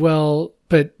 okay, well,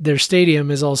 but their stadium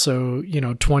is also,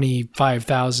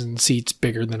 25,000 seats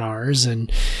bigger than ours,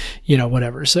 and,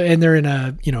 whatever. So, and they're in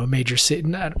a, a major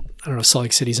city. I don't know if Salt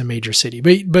Lake City's a major city,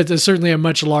 but there's certainly a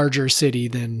much larger city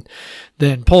than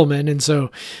Pullman. And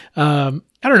so,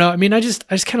 I don't know. I mean, I just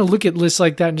kind of look at lists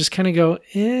like that and just kind of go,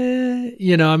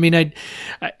 I mean,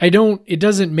 I don't, it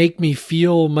doesn't make me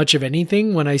feel much of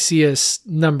anything when I see us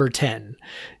number 10,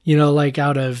 like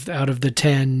out of the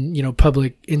 10,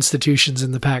 public institutions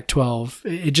in the Pac-12.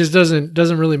 It just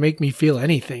doesn't really make me feel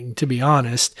anything, to be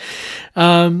honest.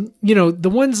 The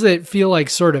ones that feel like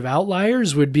sort of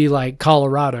outliers would be like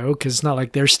Colorado, because it's not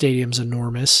like their stadium's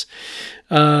enormous.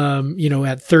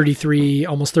 At 33,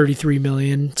 almost 33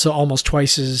 million. So almost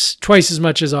twice as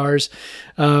much as ours.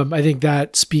 I think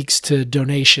that speaks to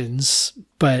donations,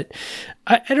 but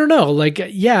I don't know. Like,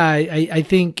 yeah, I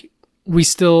think we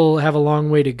still have a long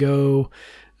way to go,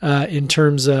 in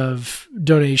terms of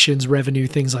donations, revenue,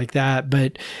 things like that.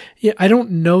 But yeah, I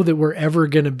don't know that we're ever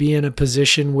going to be in a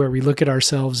position where we look at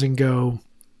ourselves and go,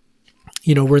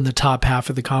 we're in the top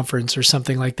half of the conference or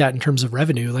something like that in terms of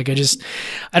revenue. Like,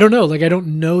 I don't know. Like, I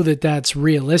don't know that that's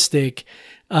realistic.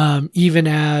 Even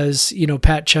as,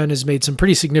 Pat Chun has made some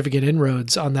pretty significant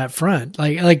inroads on that front.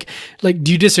 Like,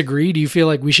 do you disagree? Do you feel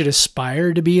like we should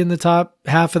aspire to be in the top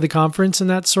half of the conference in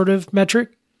that sort of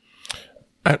metric?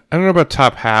 I don't know about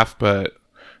top half, but,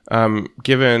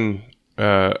 given,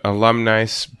 alumni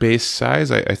base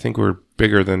size, I think we're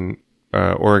bigger than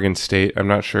Oregon State. I'm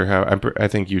not sure how. I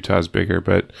think Utah's bigger,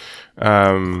 but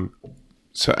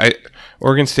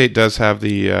Oregon State does have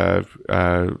the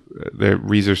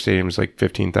Reser Stadium's like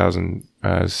 15,000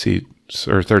 seats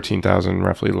or 13,000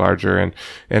 roughly larger,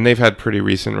 and they've had pretty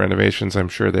recent renovations. I'm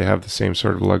sure they have the same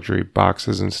sort of luxury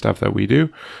boxes and stuff that we do,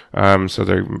 so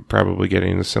they're probably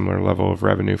getting a similar level of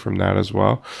revenue from that as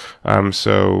well.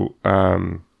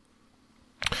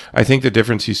 I think the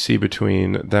difference you see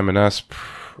between them and us,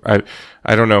 I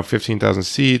don't know, 15,000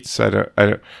 seats. I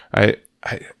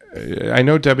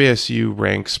know WSU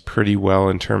ranks pretty well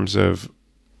in terms of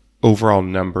overall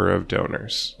number of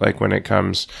donors. Like when it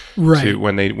comes to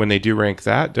when they do rank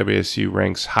that, WSU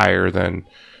ranks higher than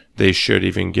they should,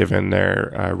 even given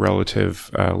their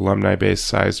relative alumni base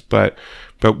size. But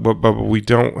we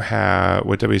don't have,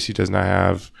 what WSU does not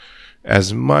have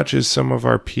as much as some of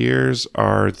our peers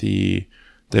are the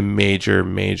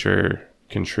major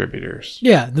contributors.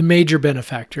 Yeah, the major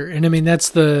benefactor. And I mean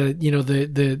that's the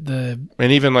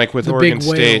and even like with Oregon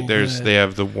State, they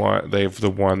have the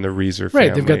Reser family.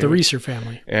 Right, they've got the Reser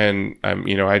family. And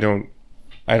I don't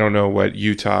know what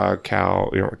Utah,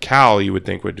 Cal, Cal you would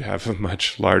think would have a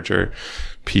much larger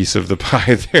piece of the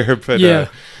pie there, but yeah.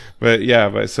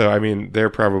 But so I mean they're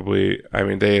probably, I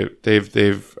mean they're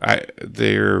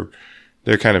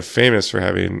kind of famous for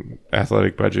having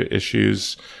athletic budget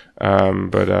issues,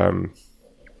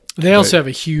 they also have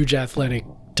a huge athletic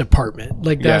department.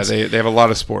 Like that's, they have a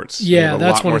lot of sports. Yeah,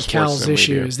 that's one of Cal's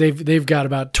issues. They've got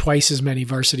about twice as many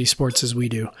varsity sports as we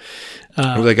do.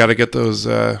 They got to get those.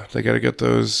 They got to get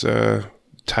those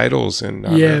titles and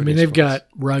yeah. I mean, they've got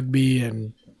rugby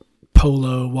and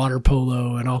polo, water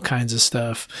polo, and all kinds of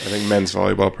stuff. I think men's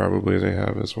volleyball probably they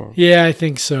have as well. Yeah, I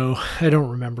think so. I don't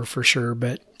remember for sure,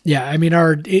 but yeah, I mean,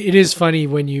 it is funny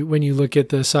when you look at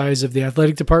the size of the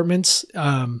athletic departments,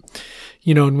 and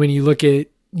when you look at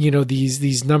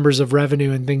these numbers of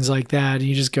revenue and things like that, and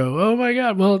you just go, oh my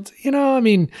God, well, I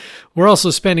mean, we're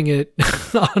also spending it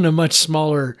on a much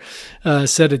smaller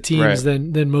set of teams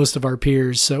than most of our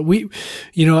peers. So we,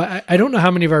 I don't know how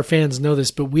many of our fans know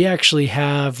this, but we actually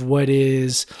have what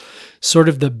is sort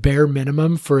of the bare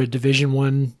minimum for a Division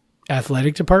I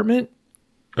athletic department.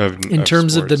 In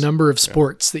terms of the number of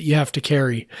sports that you have to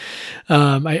carry.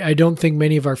 I don't think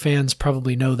many of our fans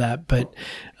probably know that, but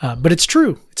it's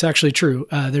true. It's actually true.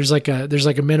 There's like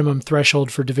a minimum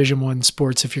threshold for Division I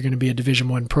sports if you're going to be a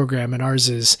Division I program, and ours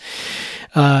is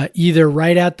either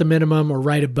right at the minimum or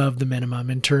right above the minimum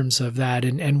in terms of that.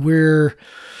 And we're,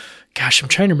 gosh, I'm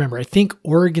trying to remember. I think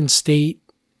Oregon State,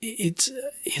 it's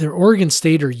either Oregon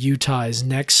State or Utah is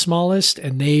next smallest,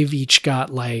 and they've each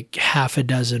got like half a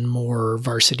dozen more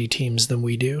varsity teams than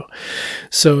we do.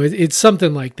 So it's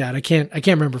something like that. I can't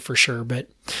remember for sure, but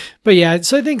yeah.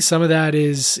 So I think some of that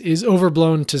is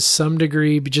overblown to some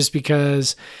degree, but just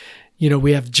because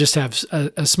we have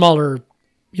a smaller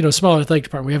athletic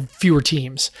department, we have fewer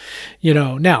teams.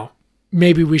 Now.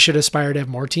 Maybe we should aspire to have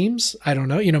more teams. I don't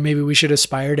know. Maybe we should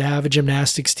aspire to have a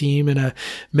gymnastics team and a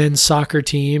men's soccer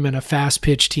team and a fast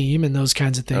pitch team and those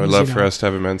kinds of things. I would love for us to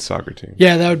have a men's soccer team.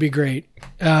 Yeah, that would be great.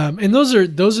 And those are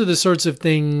the sorts of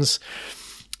things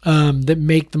that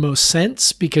make the most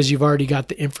sense because you've already got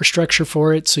the infrastructure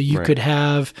for it. So you could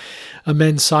have a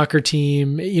men's soccer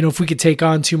team. If we could take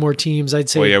on two more teams, I'd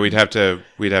say. Well, yeah, we'd have to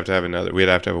have another. We'd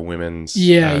have to have a women's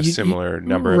similar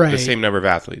number, the same number of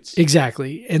athletes.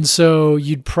 Exactly, and so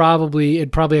it'd probably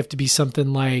have to be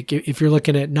something like, if you're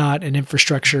looking at not an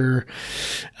infrastructure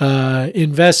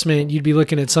investment, you'd be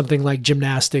looking at something like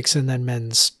gymnastics and then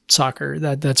men's soccer.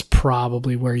 That's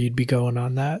probably where you'd be going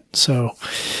on that. So,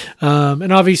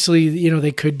 and obviously,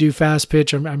 they could do fast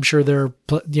pitch. I'm sure there are,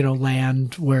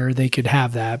 land where they could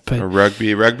have that, but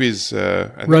rugby's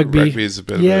a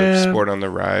bit of a sport on the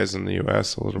rise in the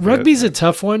U.S. a little bit. Rugby's a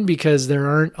tough one because there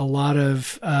aren't a lot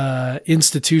of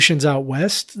institutions out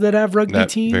west that have rugby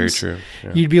teams. Very true.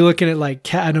 Yeah. You'd be looking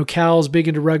at I know Cal's big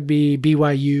into rugby,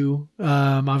 BYU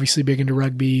obviously big into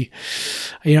rugby.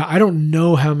 I don't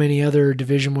know how many other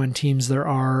Division I teams there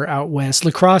are out west.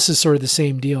 Lacrosse is sort of the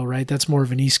same deal, right? That's more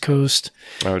of an East Coast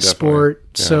sport.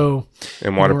 Yeah. So,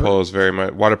 and water polo is very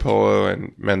much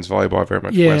and men's volleyball are very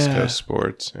much West Coast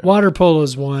sports. Yeah. Water polo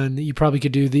is one that you probably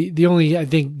could do. The only, I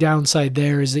think, downside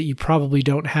there is that you probably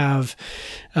don't have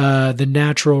the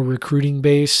natural recruiting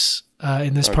base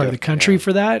in this part of the country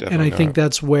for that. And I think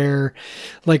that's where,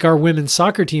 like, our women's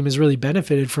soccer team has really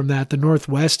benefited from that. The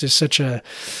Northwest is such a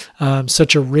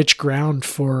rich ground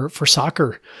for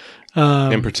soccer.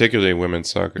 And particularly women's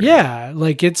soccer. Yeah.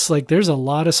 It's like there's a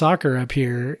lot of soccer up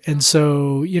here. And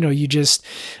so, you just,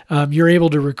 you're able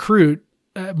to recruit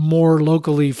more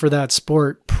locally for that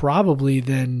sport probably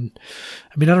than,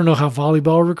 I mean, I don't know how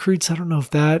volleyball recruits. I don't know if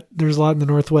there's a lot in the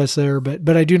Northwest there,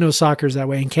 but I do know soccer's that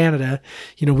way. In Canada,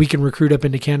 we can recruit up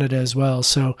into Canada as well.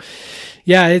 So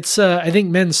yeah, it's, I think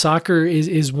men's soccer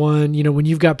is one, when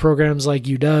you've got programs like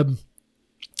UW,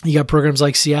 you got programs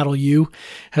like Seattle U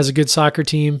has a good soccer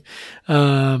team.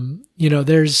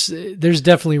 There's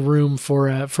definitely room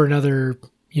for another,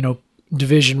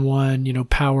 Division I,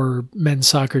 power men's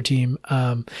soccer team.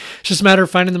 It's just a matter of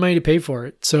finding the money to pay for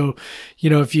it. So,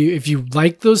 if you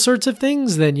like those sorts of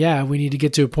things, then yeah, we need to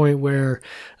get to a point where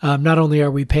not only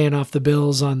are we paying off the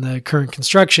bills on the current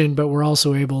construction, but we're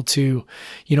also able to,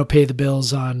 pay the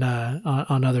bills on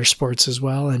other sports as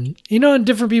well. And and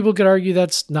different people could argue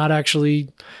that's not actually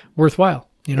worthwhile.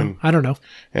 I don't know.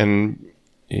 And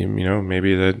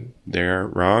maybe that they're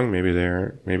wrong. Maybe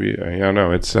I don't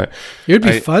know. It's it would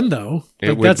be fun though.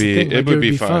 It would be. It would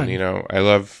be fun. I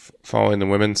love following the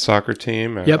women's soccer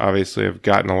team. Yep. Obviously, I've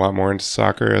gotten a lot more into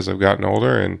soccer as I've gotten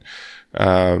older, and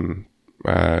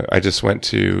I just went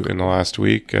to in the last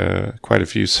week quite a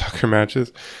few soccer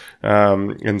matches,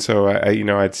 and so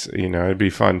it'd be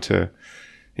fun to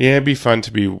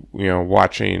be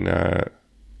watching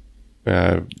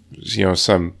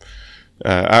some.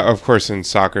 Of course, in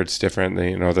soccer, it's different.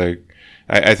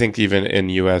 I think even in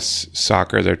U.S.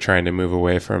 soccer, they're trying to move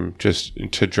away from just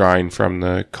to drawing from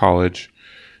the college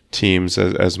teams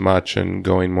as much and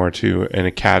going more to an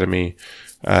academy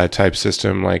type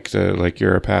system like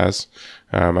Europe has.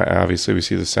 Obviously, we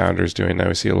see the Sounders doing that.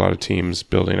 We see a lot of teams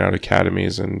building out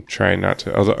academies and trying not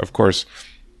to. Although, of course,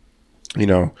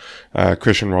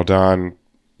 Christian Roldan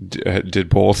did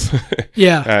both.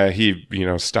 Yeah. He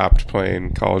stopped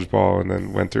playing college ball and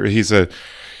then went through. He's a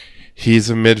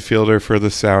midfielder for the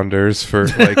Sounders for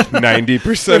like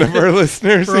 90% of our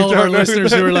listeners. For all of our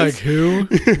listeners who are like, who?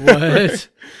 What?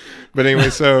 But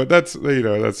anyway, so that's we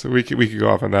could go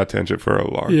off on that tangent for a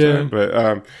long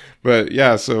time. But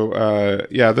yeah, so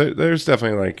there's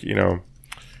definitely like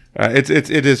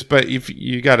it is, but if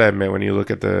you got to admit when you look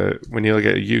at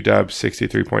UW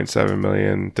 63.7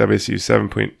 million, WSU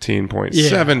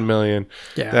 17.7 million,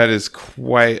 that is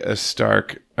quite a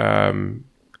stark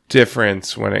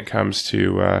difference when it comes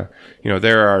to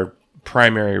they're our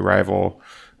primary rival,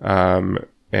 and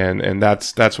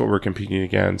that's what we're competing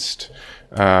against,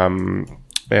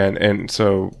 and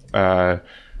so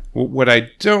what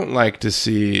I don't like to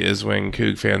see is when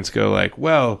Coug fans go like,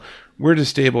 well, we're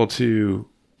just able to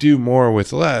do more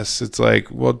with less. It's like,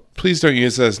 well, please don't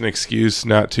use that as an excuse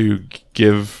not to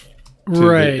give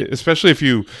right. Especially if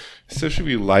you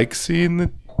like seeing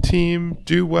the team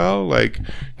do well. Like,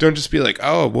 don't just be like,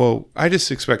 oh, well, I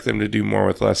just expect them to do more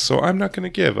with less, so I'm not going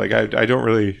to give. Like, I don't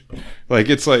really like.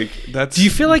 It's like that's. Do you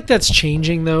feel like that's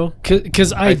changing though?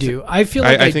 Because I do. I feel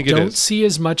like I don't see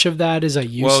as much of that as I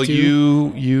used to.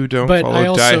 Well, you don't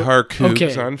follow diehard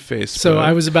Cougs on Facebook. So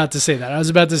I was about to say that. I was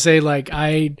about to say like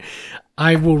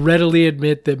I will readily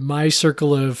admit that my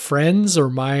circle of friends or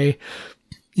my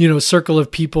circle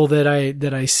of people that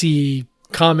I see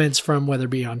comments from, whether it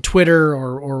be on Twitter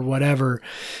or whatever,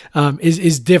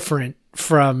 is different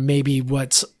from maybe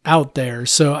what's out there.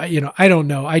 So, I don't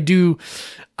know. I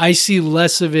see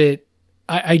less of it.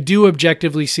 I do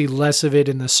objectively see less of it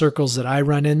in the circles that I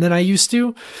run in than I used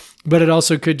to, but it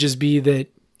also could just be that,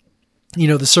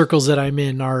 the circles that I'm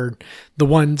in are the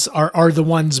ones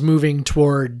moving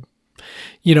toward,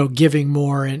 giving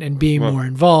more and being more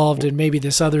involved, and maybe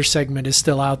this other segment is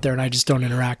still out there and I just don't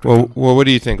interact with them. Well, what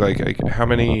do you think? Like how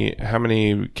many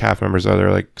CAF members are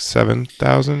there? Like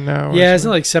 7,000 now? Yeah, isn't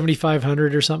it like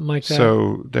 7,500 or something like that?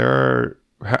 So there are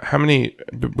how many?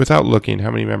 Without looking,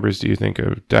 how many members do you think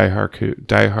of diehard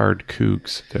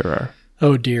Cougs there are?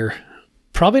 Oh dear,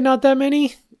 probably not that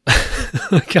many.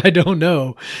 Like, I don't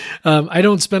know. I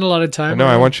don't spend a lot of time. No,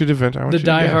 I want you to vent. I want the you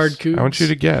to diehard Cougs. I want you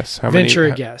to guess. Venture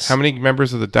a guess. How many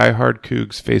members of the diehard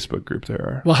Cougs Facebook group there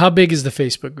are? Well, how big is the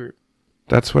Facebook group?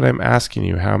 That's what I'm asking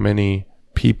you. How many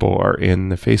people are in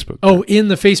the Facebook group? Oh, in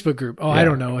the Facebook group. Oh, yeah. I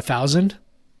don't know. 1,000?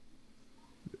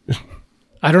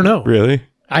 I don't know. Really?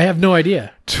 I have no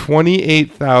idea.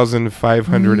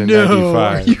 28,595. No,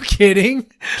 are you kidding?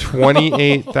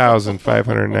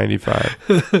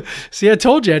 28,595. See, I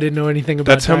told you I didn't know anything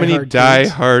about. That's how many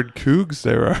diehard Cougs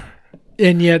there are.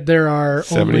 And yet there are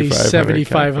only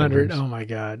 7,500. Oh my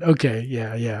God. Okay.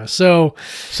 Yeah. So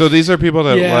these are people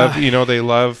that love, they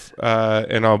love,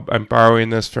 and I'm borrowing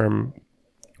this from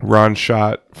Ron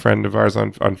Schott, friend of ours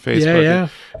on Facebook. Yeah.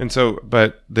 And so,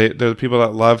 but they're the people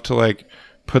that love to like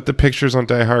put the pictures on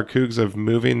diehard Cougs of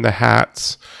moving the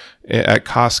hats at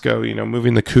Costco, you know,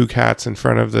 moving the Coug hats in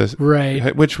front of the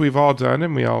right, which we've all done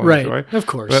and we all right, enjoy, of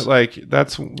course. But like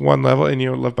that's one level, and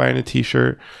you know, love buying a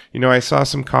T-shirt. You know, I saw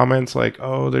some comments like,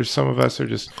 "Oh, there's some of us are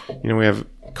just, you know, we have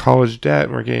college debt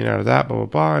and we're getting out of that, blah blah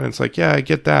blah." And it's like, yeah, I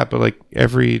get that, but like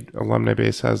every alumni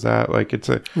base has that. Like it's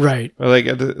a right. But like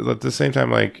at the same time,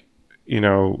 like, you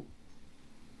know,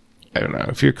 I don't know,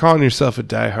 if you're calling yourself a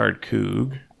diehard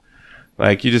Coug,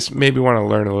 like you just maybe want to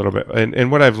learn a little bit.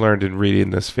 And what I've learned in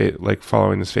reading this, like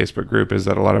following this Facebook group, is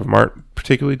that a lot of them aren't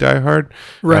particularly diehard.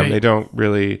 Right. They don't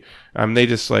really, they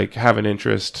just like have an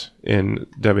interest in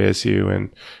WSU.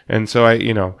 And so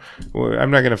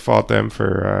I'm not going to fault them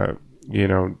for, you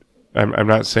know, I'm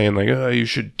not saying like, oh, you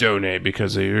should donate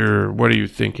because what are you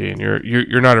thinking?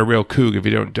 You're not a real Coug if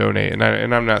you don't donate.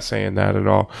 And I'm not saying that at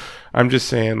all. I'm just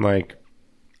saying like,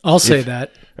 I'll say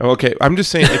that. Okay, I'm just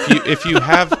saying if you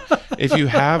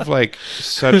have like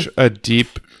such a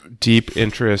deep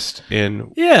interest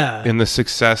in the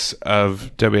success of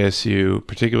WSU,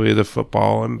 particularly the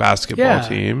football and basketball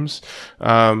teams,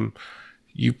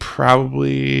 you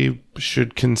probably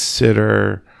should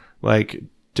consider like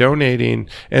donating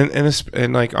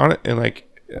and like on it, and like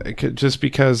just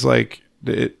because like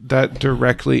that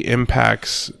directly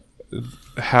impacts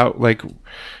how like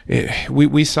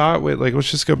we saw it with, like, let's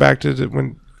just go back to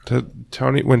when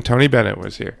Tony Bennett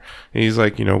was here, and he's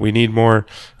like, you know, we need more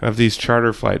of these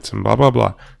charter flights and blah blah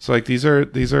blah. So like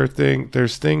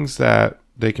there's things that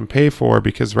they can pay for,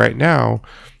 because right now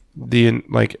the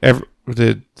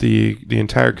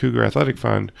entire Cougar Athletic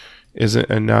Fund isn't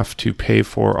enough to pay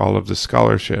for all of the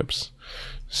scholarships.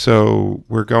 So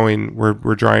we're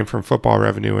drawing from football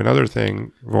revenue and other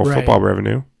football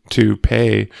revenue to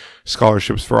pay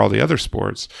scholarships for all the other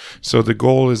sports. So the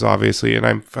goal is obviously, and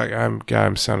I'm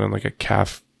sounding like a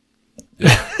calf,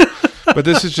 but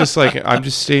this is just like, I'm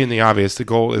just stating the obvious. The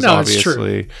goal is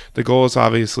obviously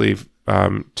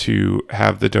to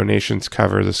have the donations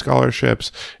cover the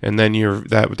scholarships, and then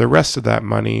the rest of that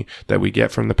money that we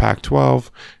get from the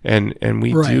Pac-12, and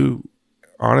we do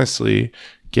honestly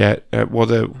get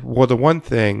the one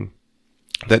thing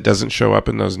that doesn't show up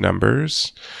in those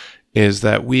numbers is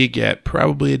that we get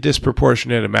probably a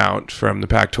disproportionate amount from the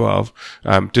Pac-12,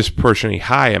 disproportionately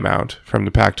high amount from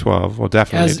the Pac-12. Well,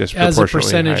 definitely as a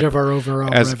percentage of our overall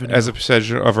revenue. As a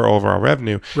percentage of our overall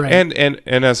revenue, right.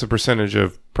 and as a percentage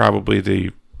of probably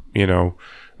the, you know,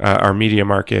 our media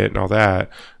market and all that.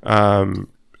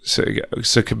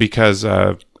 Because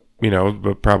you know,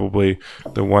 but probably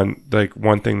the one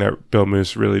thing that Bill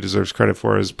Moose really deserves credit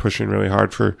for is pushing really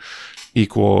hard for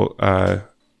equal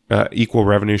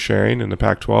revenue sharing in the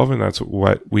Pac-12, and that's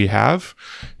what we have.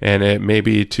 And it may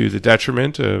be to the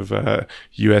detriment of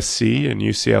USC and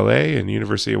UCLA and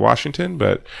University of Washington,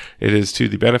 but it is to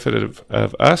the benefit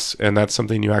of us, and that's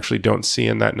something you actually don't see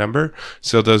in that number.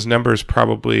 So those numbers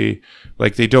probably,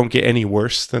 like, they don't get any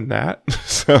worse than that.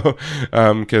 So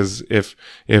because if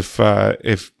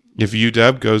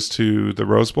UW goes to the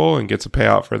Rose Bowl and gets a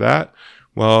payout for that,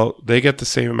 well, they get the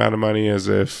same amount of money as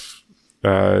if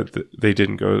they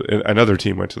didn't go, another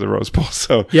team went to the Rose Bowl.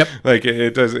 So like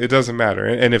it doesn't matter.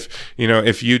 And if, you know,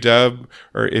 if UW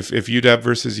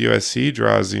versus USC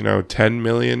draws, you know, 10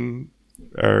 million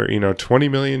or, you know, 20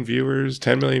 million viewers,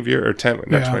 10 million viewers, or 10,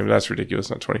 not 20, that's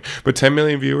ridiculous, not 20, but 10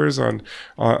 million viewers on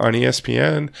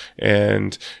ESPN,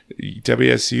 and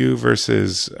WSU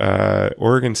versus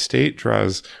Oregon State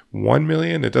draws 1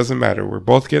 million, it doesn't matter. We're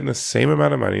both getting the same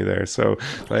amount of money there. So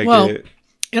like,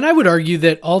 and I would argue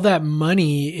that all that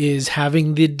money is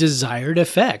having the desired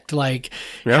effect, like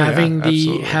having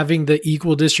the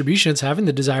equal distribution. It's having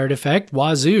the desired effect.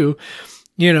 Wazoo,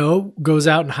 you know, goes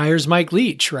out and hires Mike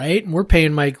Leach, right? And we're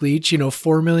paying Mike Leach, you know,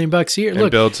 $4 million a year. And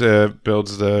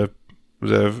builds the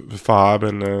fob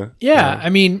and the... Yeah, I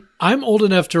mean, I'm old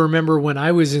enough to remember when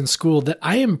I was in school that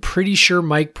I am pretty sure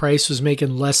Mike Price was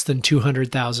making less than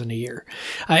 $200,000 a year.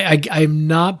 I'm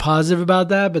not positive about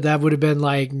that, but that would have been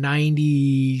like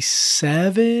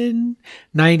 97,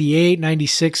 98,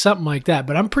 96, something like that.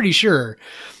 But I'm pretty sure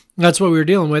that's what we were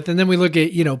dealing with. And then we look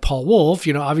at, you know, Paul Wolf,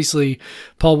 you know, obviously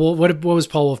Paul Wolf, what was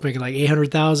Paul Wolf making? Like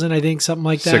 800,000, I think, something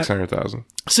like that.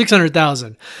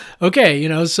 600,000. Okay. You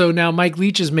know, so now Mike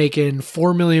Leach is making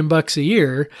 $4 million a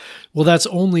year. Well, that's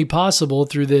only possible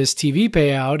through this TV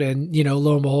payout. And, you know,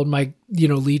 lo and behold, Mike, you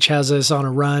know, Leach has us on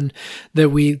a run that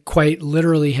we quite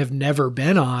literally have never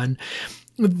been on.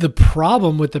 The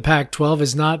problem with the Pac-12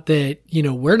 is not that, you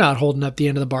know, we're not holding up the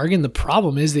end of the bargain. The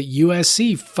problem is that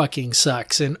USC fucking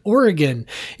sucks, and Oregon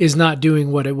is not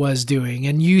doing what it was doing,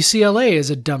 and UCLA is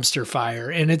a dumpster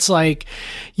fire. And it's like,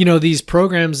 you know, these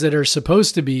programs that are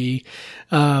supposed to be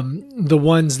the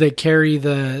ones that carry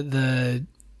the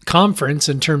conference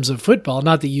in terms of football.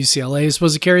 Not that UCLA is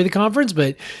supposed to carry the conference,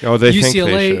 but they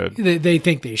UCLA, think they should. They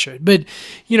think they should. But,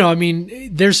 I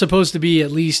mean, they're supposed to be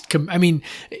at least, I mean,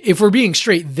 if we're being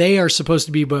straight, they are supposed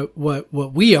to be what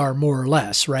we are more or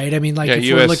less, right? I mean, like if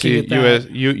we're looking at that.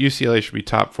 UCLA should be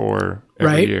top 4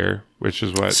 every year, which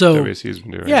is what WSU's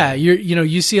been doing. Yeah,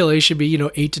 UCLA should be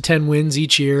 8 to 10 wins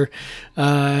each year.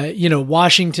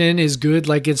 Washington is good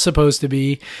like it's supposed to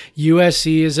be.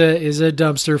 USC is a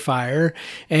dumpster fire,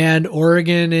 and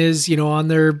Oregon is on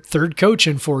their 3rd coach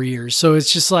in 4 years. So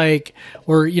it's just like,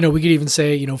 or we could even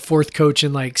say 4th coach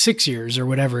in like 6 years or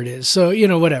whatever it is. So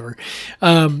whatever.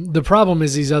 The problem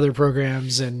is these other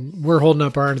programs, and we're holding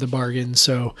up our end of the bargain.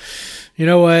 So you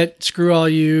know what? Screw all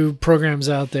you programs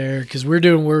out there, because we're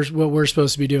doing what we're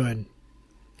supposed to be doing.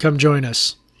 Come join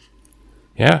us.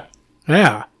 Yeah.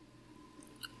 Yeah.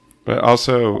 But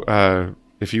also,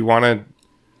 if you want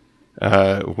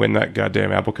to win that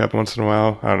goddamn Apple Cup once in a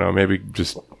while, I don't know, maybe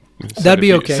just that'd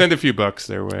be okay. Send a few bucks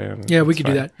their way. Yeah, we could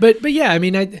do that. But yeah, I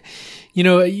mean,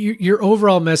 your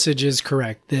overall message is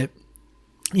correct that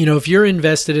if you're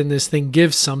invested in this thing,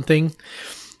 give something.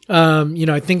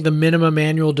 I think the minimum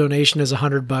annual donation is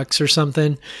 $100 or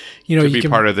something. To be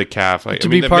part of the CAF, like the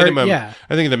minimum. Yeah.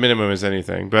 I think the minimum is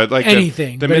anything, but like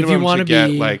anything. The minimum if you want to get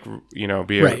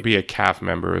be a CAF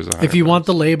member is $100. If you want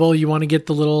the label, you want to get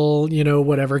the little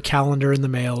whatever calendar in the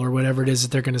mail or whatever it is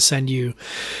that they're going to send you,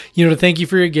 to thank you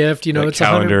for your gift. It's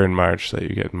calendar in March that you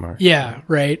get in March. Yeah,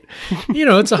 right.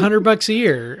 It's $100 a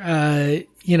year.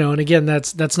 And again,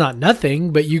 that's not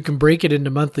nothing, but you can break it into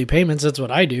monthly payments. That's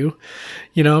what I do.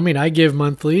 I give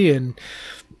monthly, and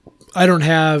I don't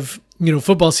have,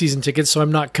 football season tickets, so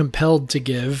I'm not compelled to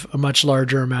give a much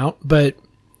larger amount, but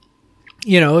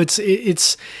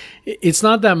it's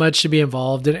not that much to be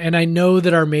involved. And I know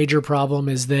that our major problem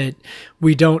is that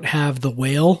we don't have the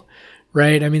whale.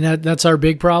 Right. I mean, that's our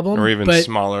big problem. Or even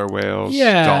smaller whales,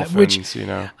 dolphins, which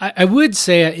I would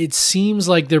say it seems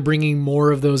like they're bringing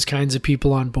more of those kinds of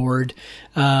people on board.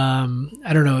 I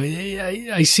don't know.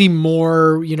 I see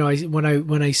more,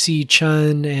 when I see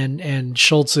Chun and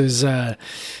Schultz's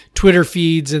Twitter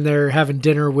feeds, and they're having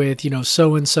dinner with,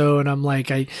 so-and-so. And I'm like,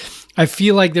 I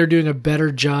feel like they're doing a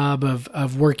better job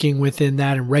of working within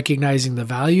that and recognizing the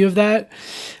value of that.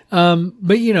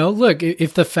 But look,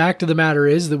 if the fact of the matter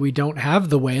is that we don't have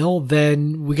the whale,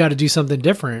 then we got to do something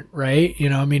different, right?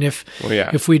 I mean, if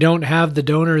we don't have the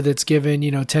donor that's given,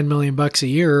 $10 million a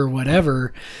year or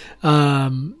whatever,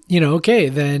 okay,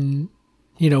 then,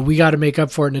 we got to make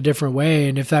up for it in a different way.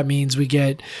 And if that means we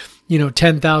get,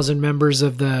 10,000 members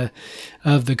of the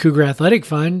Cougar Athletic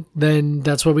Fund, then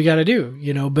that's what we got to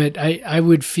do, but I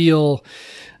would feel.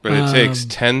 But it takes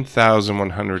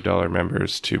 $10,100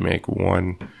 members to make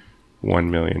 $1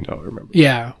 million member.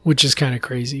 Yeah, which is kind of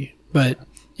crazy. But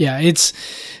yeah, it's,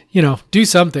 do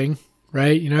something,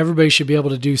 right? Everybody should be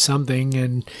able to do something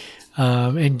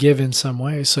and give in some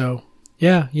way. So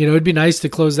yeah, it'd be nice to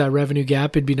close that revenue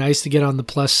gap. It'd be nice to get on the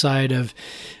plus side of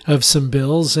some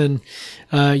bills and,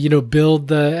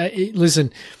 build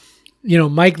listen,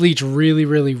 Mike Leach really,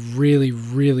 really, really,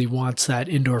 really wants that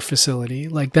indoor facility.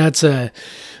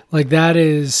 That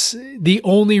is the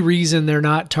only reason they're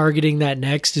not targeting that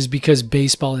next is because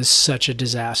baseball is such a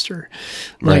disaster,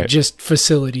 like just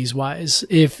facilities wise.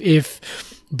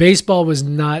 If baseball was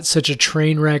not such a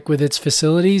train wreck with its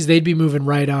facilities, they'd be moving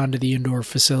right on to the indoor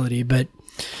facility. But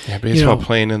yeah, baseball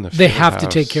playing in the they have to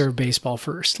take care of baseball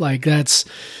first. That's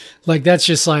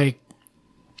just like,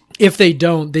 if they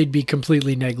don't, they'd be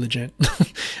completely negligent.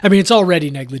 I mean, it's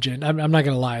already negligent. I'm not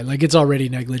going to lie. It's already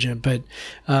negligent, but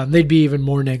they'd be even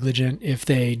more negligent if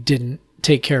they didn't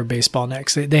take care of baseball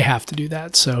next. They have to do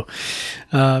that. So,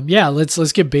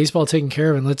 let's get baseball taken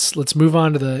care of, and let's move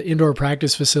on to the indoor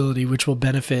practice facility, which will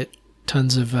benefit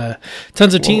tons of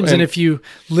teams. And if you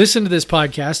listen to this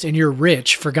podcast and you're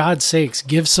rich, for God's sakes,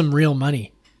 give some real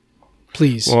money,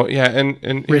 please. Well, yeah,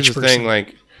 and here's the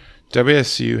thing,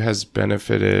 WSU has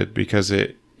benefited because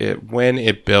it when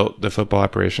it built the football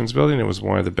operations building, it was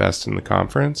one of the best in the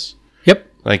conference. Yep.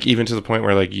 Even to the point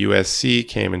where USC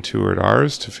came and toured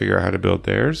ours to figure out how to build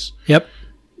theirs. Yep.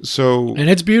 So and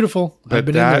it's beautiful. I've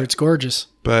been in there. It's gorgeous.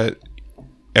 But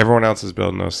everyone else is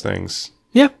building those things.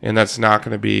 Yeah. And that's not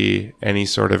going to be any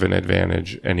sort of an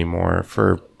advantage anymore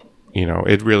for,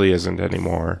 it really isn't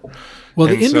anymore. Well,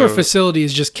 the indoor facility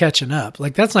is just catching up.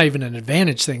 That's not even an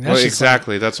advantage thing. That's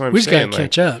exactly. That's what I'm saying. We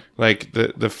just got to catch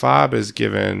up. The FOB has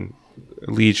given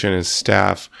Leach and his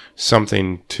staff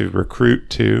something to recruit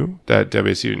to that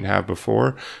WSU didn't have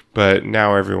before, but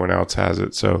now everyone else has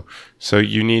it. So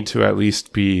you need to at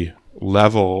least be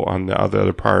level on the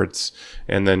other parts,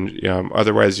 and then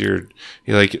otherwise you're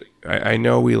I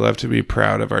know we love to be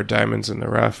proud of our diamonds in the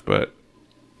rough, but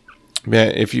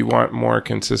man, if you want more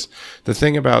the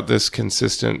thing about this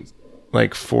consistent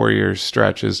like 4-year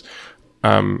stretch is,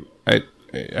 I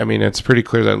mean, it's pretty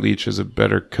clear that Leach is a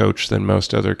better coach than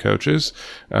most other coaches,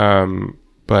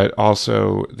 but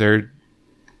also their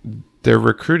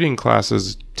recruiting class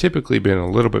has typically been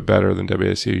a little bit better than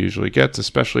WSU usually gets,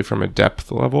 especially from a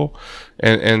depth level,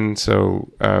 and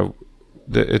so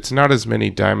it's not as many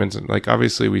diamonds. Like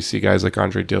obviously we see guys like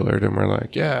Andre Dillard, and we're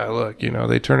like, yeah, look,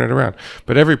 they turn it around.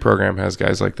 But every program has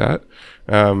guys like that.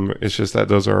 It's just that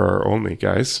those are our only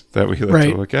guys that we like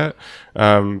to look at.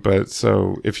 But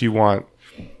so if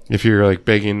you're like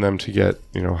begging them to get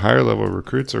higher level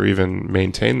recruits or even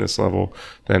maintain this level,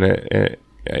 then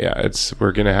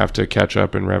we're gonna have to catch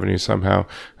up in revenue somehow.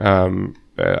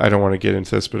 I don't want to get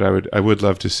into this, but I would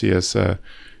love to see us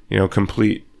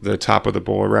complete the top of the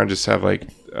bowl around, just have like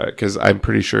because I'm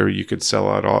pretty sure you could sell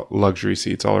out all luxury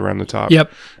seats all around the top.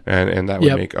 Yep. And that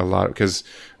would make a lot, because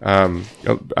I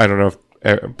don't know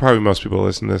if probably most people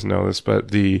listen to this know this, but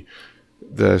the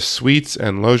suites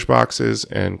and loge boxes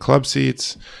and club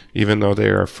seats, even though they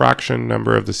are a fraction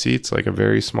number of the seats, like a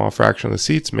very small fraction of the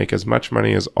seats, make as much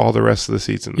money as all the rest of the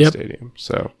seats in the stadium.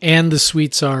 So, and the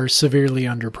suites are severely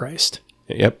underpriced.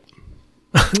 Yep.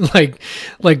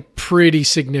 like pretty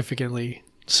significantly.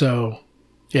 So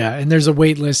yeah, and there's a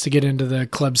wait list to get into the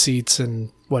club seats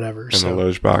and whatever. And the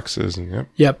loge boxes and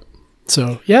Yep.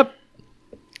 So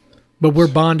but we're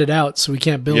bonded out, so we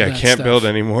can't build that can't stuff. Build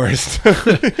anymore.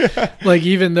 Like,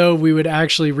 even though we would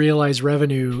actually realize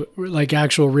revenue, like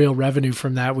actual real revenue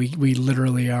from that, we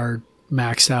literally are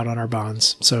maxed out on our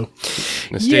bonds. So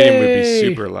the stadium would be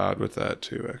super loud with that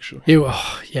too, actually. It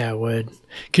would.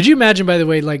 Could you imagine, by the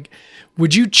way, like,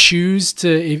 would you choose to,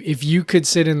 if you could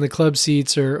sit in the club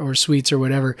seats or suites or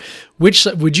whatever, which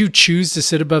would you choose to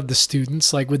sit above the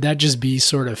students? Like, would that just be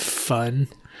sort of fun?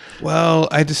 Well,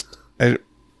 I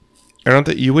don't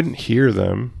think you wouldn't hear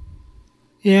them.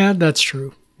 Yeah, that's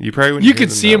true. You probably wouldn't. You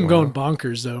could see them going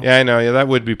bonkers, though. Yeah, I know. Yeah, that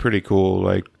would be pretty cool.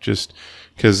 Like, just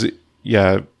because,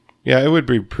 it would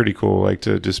be pretty cool. Like,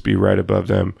 to just be right above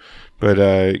them. But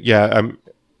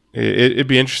it'd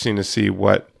be interesting to see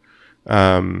what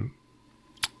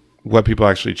people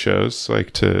actually chose.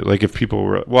 Like if people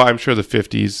were, well, I'm sure the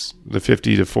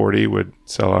 50 to 40 would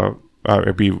sell out.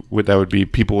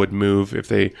 People would move if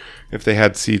they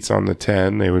had seats on the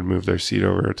 10, they would move their seat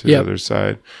over to the other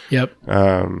side. Yep.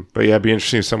 But it'd be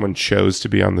interesting if someone chose to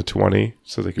be on the 20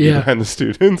 so they could be behind the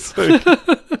students. Like,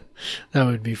 that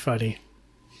would be funny.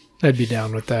 I'd be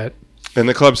down with that. And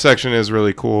the club section is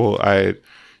really cool. I've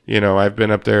been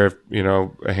up there,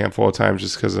 a handful of times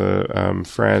just because of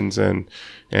friends and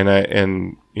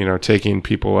taking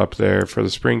people up there for the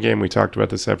spring game. We talked about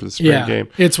this after the spring game.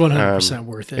 It's 100%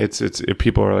 worth it.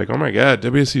 People are like, oh my God,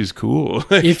 WSU is cool.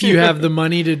 If you have the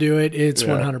money to do it, it's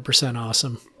 100%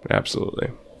 awesome.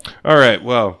 Absolutely. All right.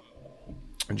 Well,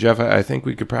 Jeff, I think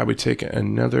we could probably take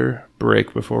another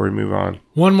break before we move on.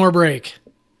 One more break.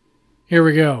 Here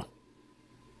we go.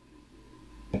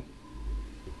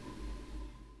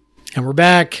 And we're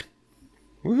back.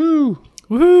 Woohoo.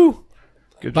 Woohoo.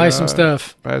 Good buy job. some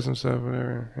stuff. Buy some stuff,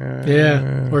 whatever.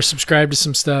 Yeah. Or subscribe to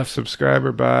some stuff. Subscribe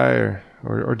or buy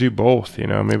or do both,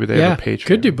 Maybe they have a Patreon.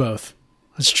 Could do both.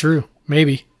 That's true.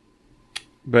 Maybe.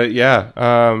 But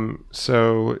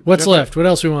so what's left? What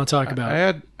else we want to talk about?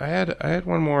 I had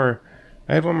one more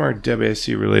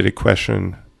WSU related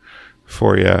question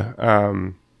for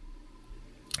you.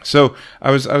 So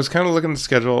I was kind of looking at the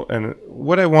schedule, and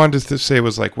what I wanted to say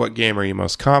was like, what game are you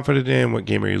most confident in? What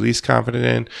game are you least confident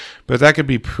in? But that could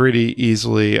be pretty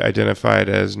easily identified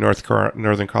as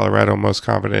Northern Colorado most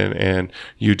confident and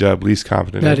UW least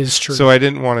confident. That is true. So I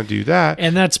didn't want to do that.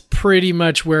 And that's pretty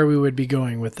much where we would be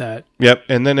going with that. Yep.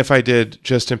 And then if I did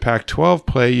just in Pac-12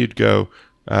 play, you'd go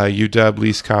UW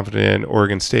least confident in,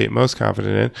 Oregon State most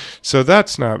confident in. So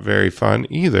that's not very fun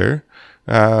either.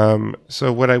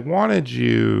 So what I wanted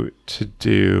you to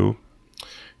do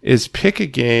is pick a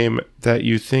game that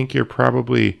you think you're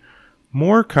probably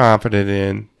more confident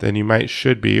in than you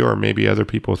should be, or maybe other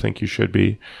people think you should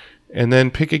be, and then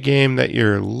pick a game that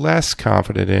you're less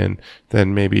confident in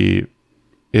than maybe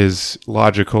is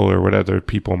logical or what other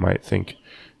people might think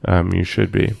you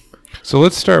should be. So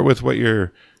let's start with what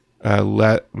you're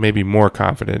maybe more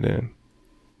confident in.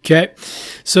 Okay.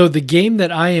 So the game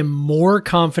that I am more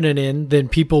confident in than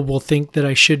people will think that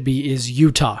I should be is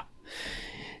Utah.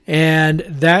 And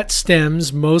that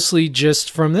stems mostly just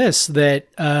from this,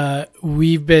 that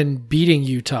we've been beating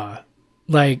Utah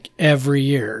like every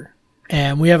year.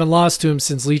 And we haven't lost to him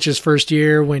since Leach's first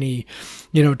year when he,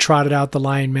 trotted out the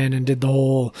linemen and did the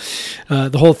whole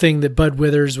thing that Bud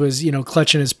Withers was,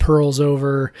 clutching his pearls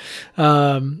over.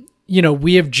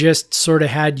 We have just sort of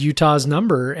had Utah's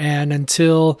number. And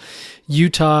until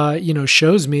Utah,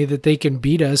 shows me that they can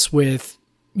beat us with,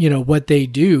 what they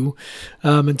do,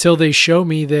 until they show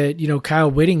me that, Kyle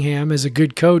Whittingham is a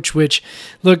good coach, which,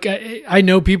 look, I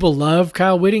know people love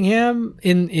Kyle Whittingham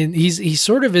he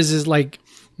sort of is his like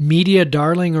media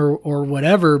darling or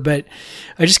whatever, but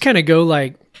I just kind of go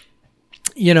like,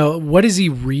 what has he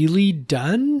really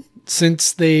done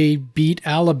since they beat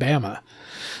Alabama?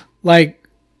 Like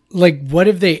what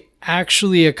have they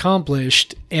actually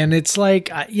accomplished? And it's like,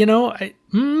 yeah,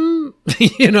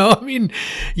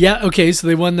 okay, so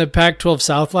they won the Pac-12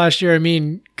 South last year. I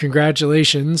mean,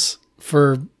 congratulations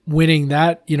for winning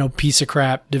that, piece of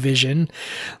crap division.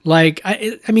 Like,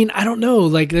 I don't know.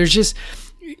 Like, there's just,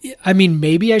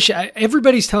 maybe I should.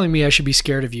 Everybody's telling me I should be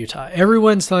scared of Utah.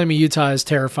 Everyone's telling me Utah is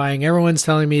terrifying. Everyone's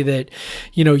telling me that,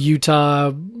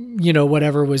 Utah,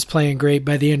 whatever was playing great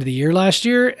by the end of the year last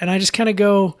year. And I just kind of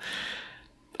go,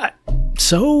 I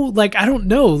don't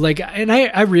know. Like, and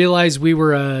I realized we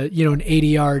were an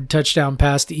 80-yard touchdown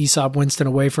pass to Aesop Winston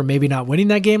away from maybe not winning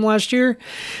that game last year,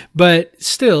 but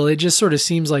still, it just sort of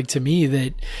seems like to me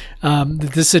that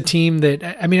that this is a team that,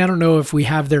 I don't know if we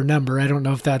have their number. I don't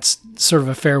know if that's sort of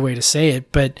a fair way to say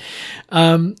it, but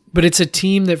it's a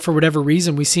team that for whatever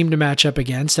reason we seem to match up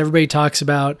against. Everybody talks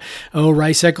about,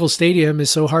 Rice-Eccles Stadium is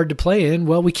so hard to play in.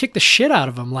 Well, we kicked the shit out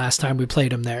of them last time we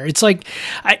played them there. It's like,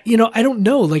 I don't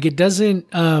know. Like, it doesn't,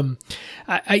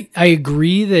 I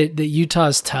agree that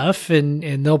Utah's tough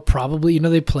and they'll probably,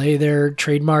 they play their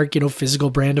trademark,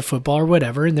 physical brand of football or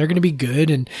whatever, and they're going to be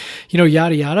good and,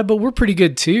 yada, yada, but we're pretty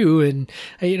good too. And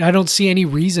I don't see any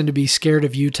reason to be scared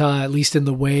of Utah, at least in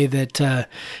the way that, that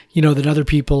other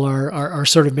people are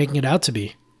sort of making it out to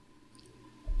be.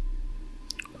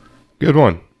 Good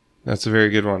one. That's a very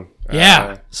good one.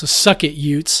 Yeah. So suck it,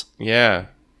 Utes. Yeah.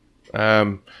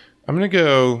 I'm going to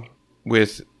go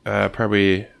with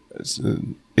probably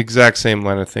exact same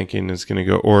line of thinking is going to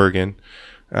go Oregon.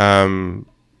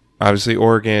 Obviously,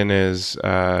 Oregon is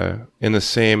in the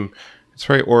same. It's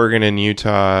probably Oregon and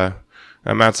Utah.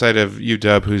 Outside of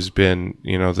UW, who's been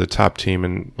the top team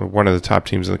and one of the top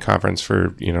teams in the conference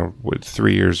for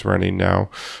 3 years running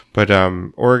now, but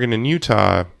Oregon and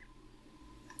Utah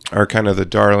are kind of the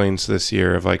darlings this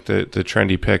year of like the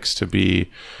trendy picks to be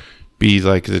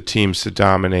like the teams to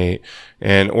dominate,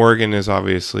 and Oregon is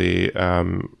obviously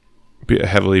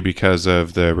heavily because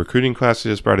of the recruiting class they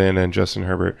just brought in and Justin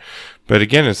Herbert, but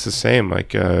again, it's the same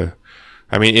like.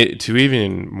 To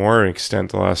even more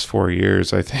extent, the last 4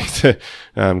 years, I think that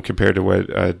compared to what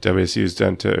WSU has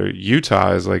done to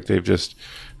Utah is like they've just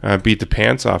beat the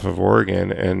pants off of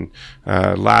Oregon. And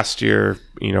last year,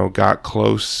 got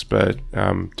close, but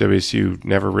WSU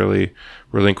never really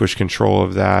relinquished control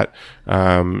of that.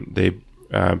 They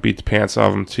beat the pants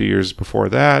off them 2 years before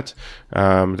that.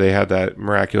 They had that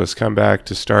miraculous comeback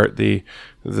to start the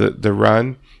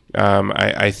run.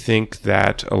 I think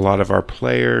that a lot of our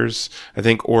players, I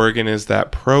think Oregon is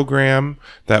that program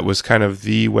that was kind of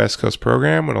the West Coast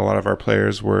program when a lot of our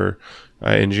players were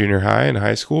in junior high and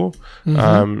high school.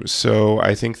 Mm-hmm. So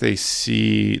I think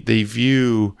they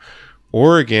view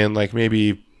Oregon like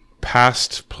maybe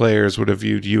past players would have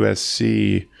viewed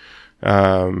USC.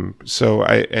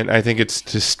 I think it's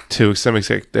just to some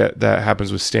extent that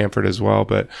happens with Stanford as well,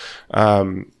 but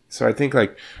so I think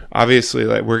like obviously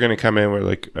like we're going to come in with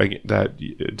like that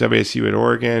WSU at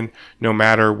Oregon, no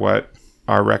matter what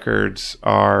our records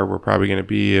are, we're probably going to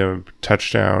be a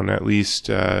touchdown at least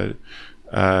underdog.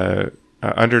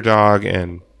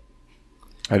 And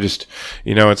I just,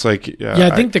 it's like,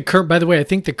 I think I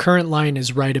think the current line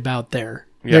is right about there.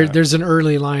 Yeah. There's an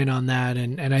early line on that.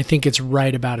 And I think it's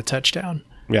right about a touchdown.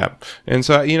 Yeah. And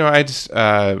so, I just,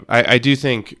 I do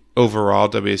think overall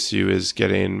WSU is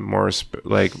getting more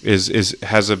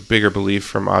has a bigger belief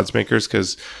from odds makers,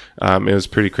 because it was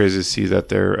pretty crazy to see that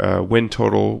their win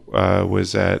total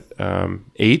was at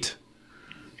 8.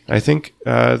 I think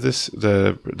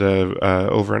the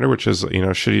over under, which is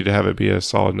shitty to have it be a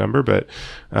solid number, but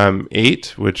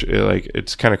 8, which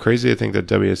it's kind of crazy. I think that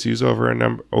WSU's over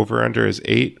under is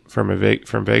 8 from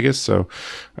Vegas. So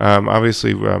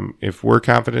obviously, if we're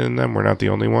confident in them, we're not the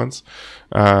only ones.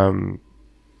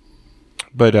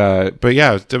 But yeah,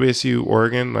 WSU,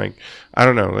 Oregon, I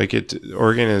don't know,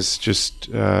 Oregon is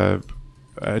just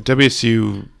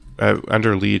WSU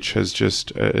under Leach has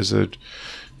just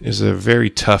is a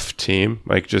very tough team,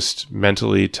 just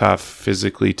mentally tough,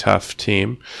 physically tough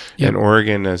team. Yep. And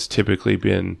Oregon has typically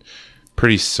been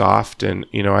pretty soft, and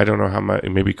I don't know how much.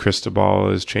 Maybe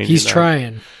Cristobal is changing. He's that.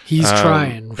 trying. He's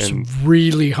trying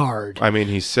really hard. I mean,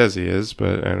 he says he is,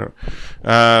 but I don't.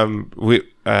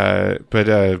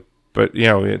 But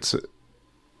it's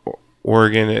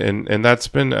Oregon, and that's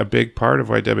been a big part of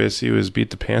why WSU has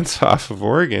beat the pants off of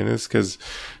Oregon, is because,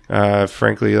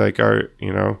 frankly, like our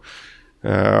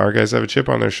guys have a chip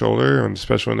on their shoulder, and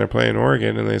especially when they're playing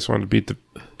Oregon, and they just want to beat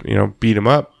them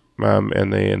up.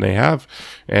 And they have,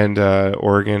 and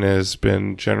Oregon has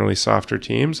been generally softer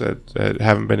teams that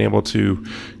haven't been able to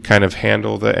kind of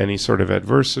handle any sort of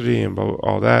adversity and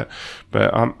all that.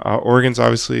 But Oregon's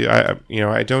obviously,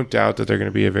 I don't doubt that they're going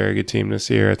to be a very good team this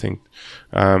year. I think,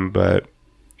 but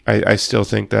I still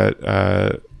think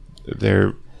that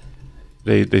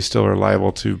they still are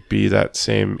liable to be that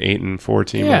same 8-4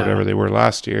 team or whatever they were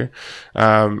last year.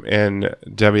 And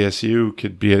WSU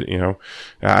could be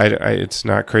it's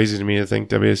not crazy to me to think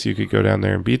WSU could go down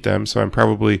there and beat them. So I'm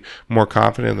probably more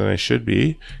confident than I should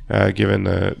be, given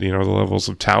the levels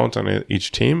of talent on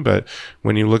each team. But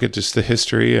when you look at just the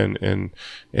history and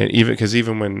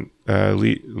even when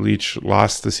Leach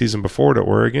lost the season before to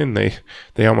Oregon, they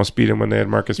almost beat him when they had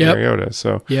Marcus Mariota.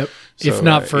 So if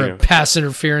not for a pass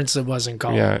interference that wasn't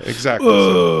called. Yeah, exactly.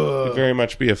 So it'd very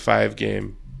much be a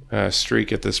 5-game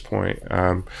streak at this point.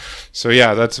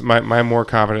 That's my more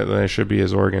confident than I should be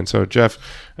is Oregon. So Jeff,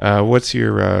 what's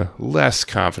your less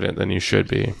confident than you should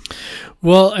be?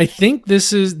 Well, I think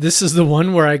this is the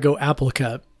one where I go Apple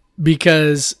Cup,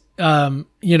 because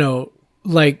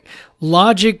like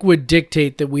logic would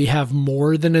dictate that we have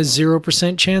more than a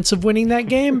 0% chance of winning that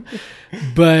game,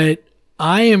 but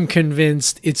I am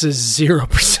convinced it's a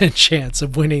 0% chance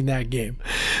of winning that game.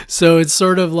 So it's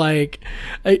sort of like,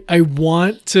 I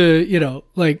want to,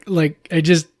 I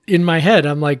just, in my head,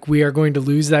 I'm like, we are going to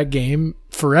lose that game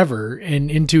forever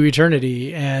and into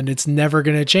eternity, and it's never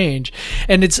going to change.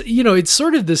 And it's, it's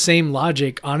sort of the same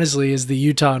logic, honestly, as the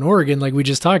Utah and Oregon, like we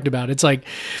just talked about. It's like,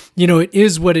 it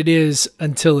is what it is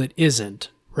until it isn't,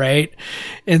 right?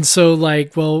 And so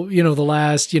like, well, the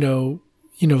last,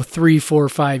 3, 4,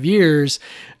 5 years,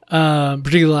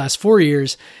 particularly the last 4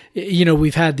 years,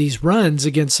 we've had these runs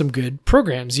against some good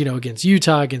programs, against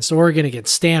Utah, against Oregon,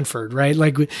 against Stanford, right?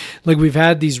 Like we've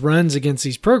had these runs against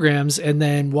these programs, and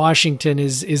then Washington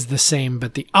is the same,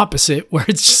 but the opposite, where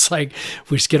it's just like,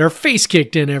 we just get our face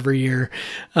kicked in every year.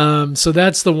 So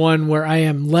that's the one where I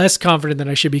am less confident than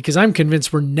I should be, because I'm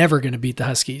convinced we're never going to beat the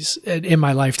Huskies in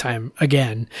my lifetime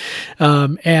again.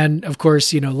 And of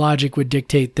course, logic would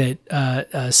dictate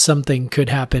that something could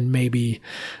happen maybe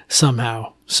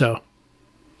somehow. So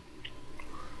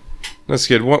that's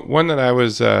good. One that I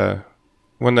was, Apple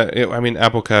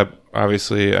Cup,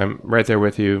 obviously, I'm right there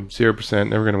with you. 0%,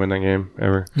 never going to win that game,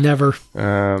 ever. Never.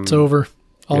 It's over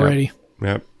already.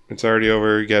 Yep. It's already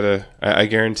over. I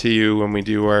guarantee you, when we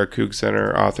do our Coug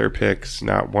Center author picks,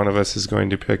 not one of us is going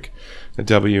to pick a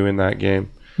W in that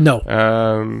game. No.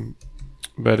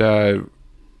 But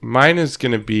mine is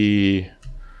going to be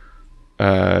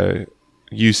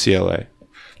UCLA.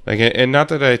 And not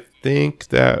that I think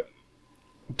that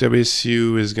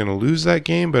WSU is going to lose that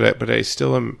game, but I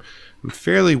still am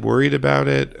fairly worried about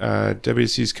it.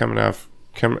 WSU's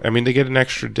they get an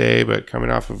extra day, but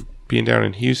coming off of being down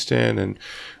in Houston, and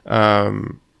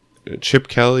Chip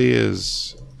Kelly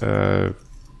is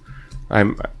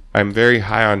I'm very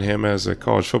high on him as a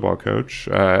college football coach.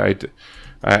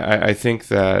 I think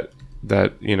that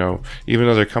even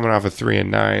though they're coming off a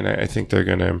 3-9, I think they're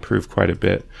going to improve quite a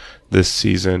bit this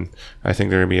season. I think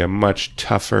they're going to be a much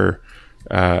tougher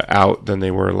out than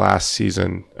they were last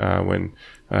season, when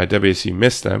WSU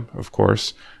missed them, of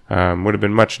course. Would have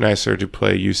been much nicer to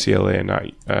play UCLA and not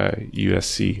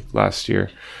USC last year,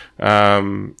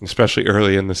 especially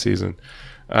early in the season.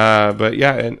 But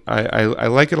yeah, and I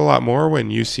like it a lot more when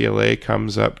UCLA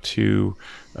comes up to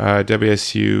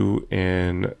WSU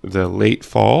in the late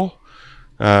fall.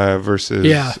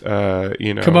 Versus,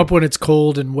 come up when it's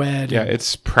cold and wet. Yeah,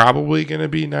 it's probably going to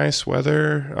be nice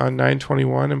weather on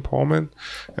 9/21 in Pullman.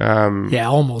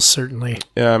 Almost certainly.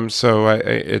 So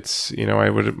I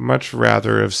would much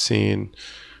rather have seen,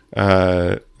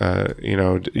 UCLA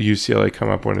come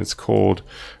up when it's cold.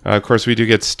 Of course, we do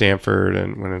get Stanford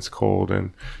and when it's cold,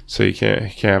 and so you can't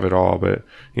have it all. But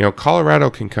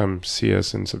Colorado can come see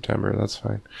us in September. That's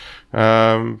fine.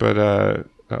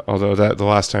 Although the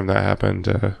last time that happened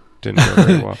didn't go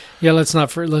very well. Yeah, let's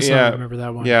not remember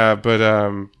that one. Yeah, but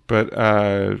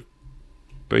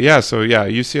yeah. So yeah,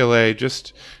 UCLA,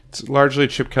 just it's largely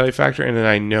Chip Kelly factor, and then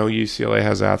I know UCLA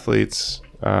has athletes,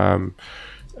 but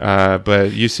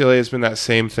UCLA has been that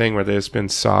same thing where they've been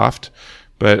soft,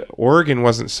 but Oregon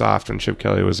wasn't soft when Chip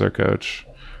Kelly was their coach.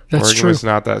 That's Oregon true. was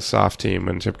not that soft team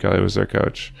when Chip Kelly was their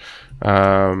coach.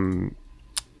 So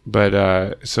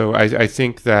I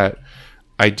think that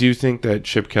I do think that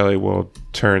Chip Kelly will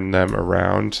turn them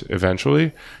around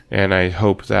eventually, and I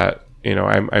hope that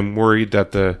I'm worried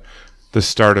that the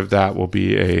start of that will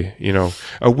be a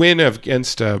win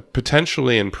against a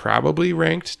potentially and probably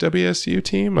ranked WSU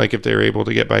team. Like if they're able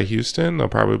to get by Houston, they'll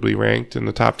probably be ranked in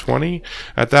the top 20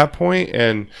 at that point,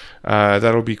 and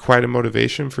that'll be quite a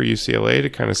motivation for UCLA to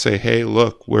kind of say, hey,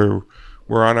 look, we're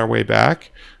on our way back.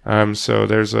 So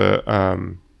there's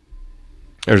a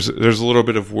little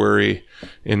bit of worry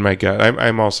in my gut.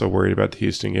 I'm also worried about the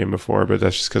Houston game before, but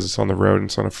that's just because it's on the road and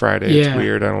it's on a Friday. Yeah. It's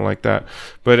weird. I don't like that.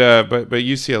 But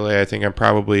UCLA, I think I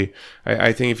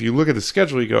think if you look at the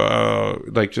schedule, you go, oh,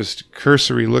 like just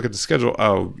cursory look at the schedule.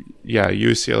 Oh yeah,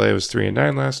 UCLA was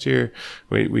 3-9 last year.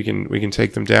 We can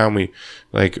take them down. We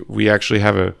actually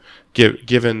have a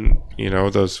given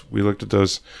those, we looked at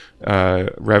those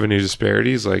revenue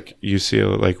disparities, like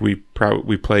UCLA, like we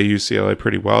play UCLA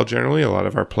pretty well generally. A lot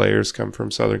of our players come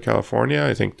from Southern California.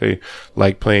 I think they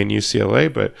like playing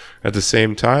UCLA, but at the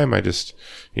same time, I just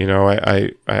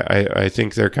I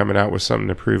think they're coming out with something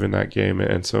to prove in that game,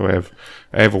 and so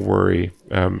I have a worry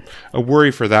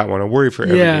for that one, a worry for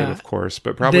every game, of course,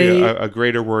 but probably a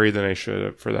greater worry than I should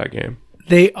have for that game.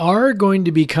 They are going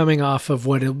to be coming off of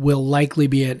what it will likely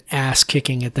be an ass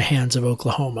kicking at the hands of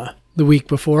Oklahoma the week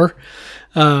before.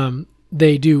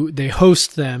 They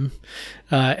host them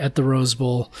at the Rose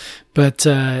Bowl, but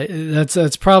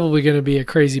that's probably going to be a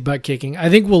crazy butt kicking. I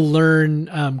think we'll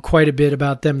learn quite a bit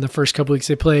about them the first couple weeks.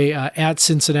 They play at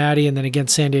Cincinnati and then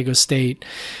against San Diego State,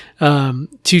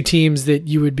 two teams that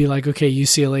you would be like, okay,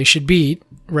 UCLA should beat,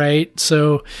 right?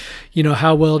 So,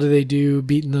 how well do they do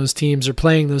beating those teams or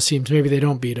playing those teams? Maybe they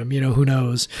don't beat them, who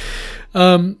knows?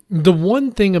 The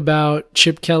one thing about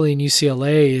Chip Kelly and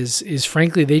UCLA is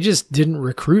frankly, they just didn't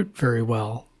recruit very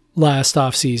well last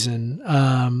offseason,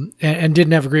 and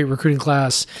didn't have a great recruiting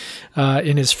class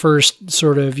in his first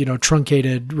sort of,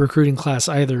 truncated recruiting class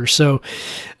either. So,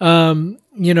 I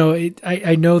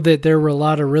know that there were a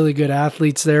lot of really good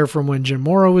athletes there from when Jim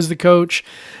Mora was the coach.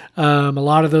 A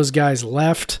lot of those guys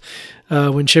left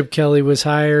when Chip Kelly was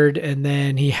hired, and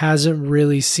then he hasn't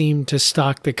really seemed to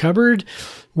stock the cupboard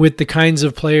with the kinds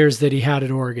of players that he had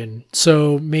at Oregon.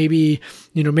 So maybe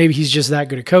he's just that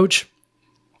good a coach,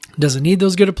 doesn't need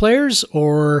those good of players,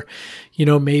 or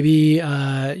maybe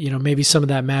some of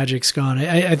that magic's gone.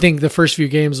 I think the first few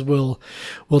games will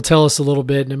tell us a little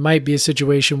bit, and it might be a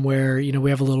situation where we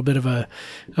have a little bit of a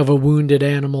wounded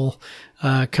animal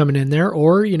coming in there,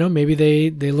 or maybe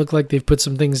they look like they've put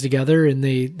some things together and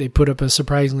they put up a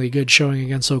surprisingly good showing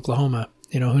against Oklahoma.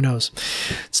 Who knows?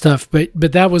 It's tough, but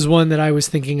that was one that I was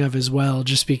thinking of as well,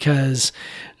 just because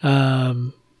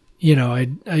I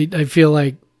feel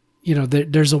like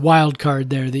there's a wild card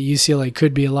there that UCLA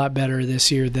could be a lot better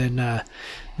this year than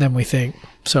we think.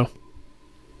 So,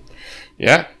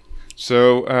 yeah.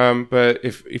 So, but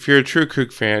if you're a true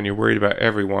Coug fan, you're worried about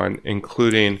everyone,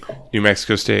 including New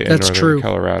Mexico State and Northern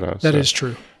Colorado. That is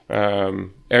true.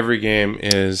 Every game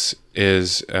is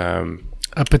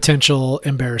a potential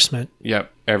embarrassment.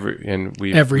 Yep.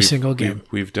 Every single game.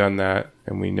 We've done that,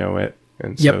 and we know it,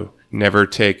 and so never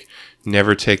take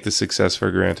the success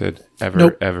for granted. Ever,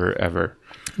 nope. ever.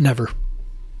 Never.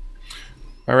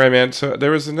 All right, man. So there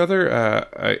was another.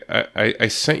 I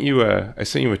sent you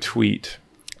a tweet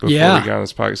before we got on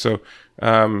this podcast. So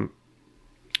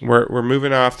we're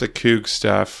moving off the Coug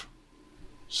stuff.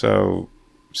 So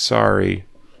sorry.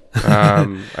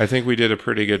 I think we did a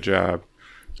pretty good job.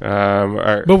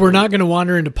 But we're not going to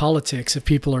wander into politics if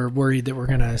people are worried that we're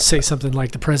going to say something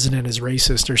like the president is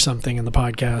racist or something in the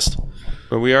podcast.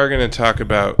 But we are going to talk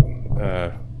about,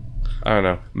 I don't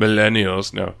know,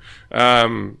 millennials. No.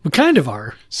 We kind of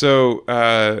are. So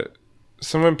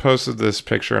someone posted this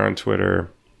picture on Twitter,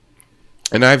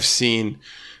 and I've seen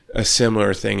a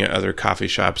similar thing at other coffee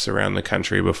shops around the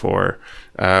country before.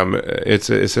 It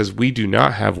says, "We do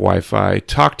not have Wi-Fi.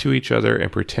 Talk to each other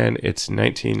and pretend it's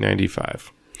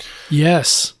 1995."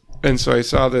 Yes. And so I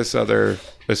saw this other,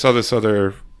 response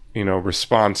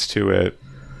to it.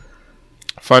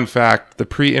 Fun fact: the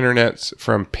pre-internet's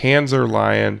from Panzer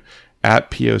Lion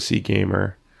at POC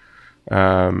Gamer.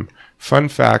 Fun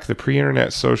fact: the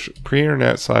pre-internet /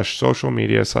 social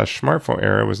media / smartphone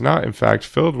era was not, in fact,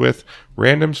 filled with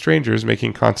random strangers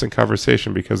making constant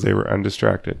conversation because they were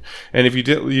undistracted. And if you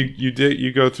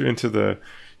go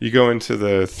into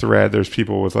the thread, there's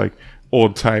people with like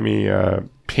old timey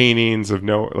paintings of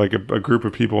a group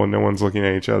of people and no one's looking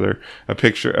at each other. A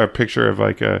picture of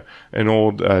like an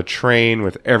old train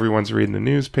with everyone's reading the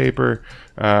newspaper.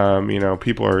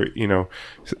 People are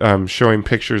showing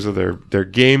pictures of their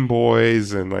Game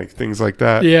Boys and like things like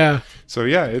that. Yeah. So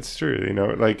yeah, it's true.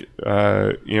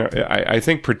 I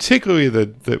think particularly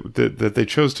that they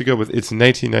chose to go with it's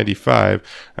 1995.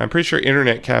 I'm pretty sure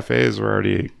internet cafes were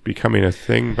already becoming a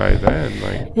thing by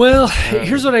then. Well,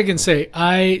 here's what I can say.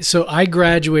 I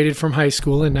graduated from high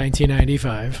school in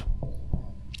 1995,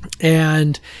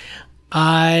 and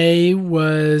I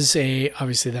was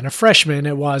obviously then a freshman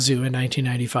at Wazoo in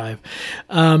 1995.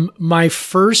 My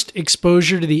first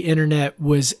exposure to the internet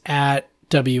was at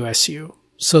WSU.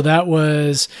 So that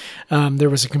was, there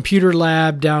was a computer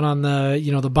lab down on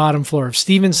the bottom floor of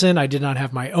Stevenson. I did not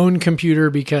have my own computer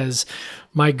because,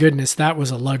 my goodness, that was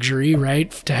a luxury,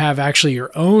 right? To have actually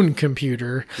your own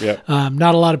computer. Yeah.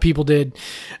 Not a lot of people did.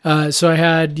 So I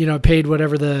had, paid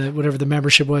whatever the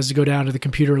membership was to go down to the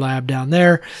computer lab down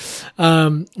there.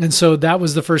 And so that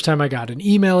was the first time I got an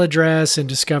email address and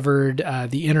discovered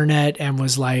the internet and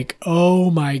was like,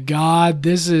 oh my God,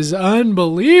 this is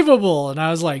unbelievable. And I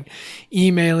was like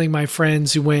emailing my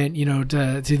friends who went,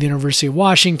 to the University of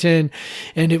Washington.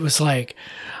 And it was like,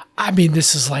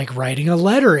 this is like writing a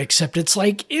letter, except it's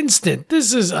like instant.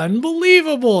 This is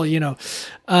unbelievable,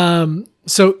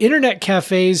 So internet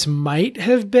cafes might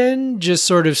have been just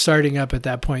sort of starting up at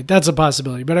that point. That's a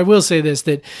possibility. But I will say this,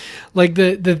 that like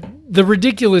the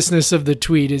ridiculousness of the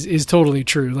tweet is totally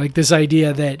true. Like this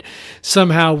idea that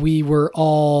somehow we were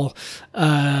all,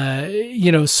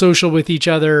 social with each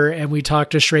other and we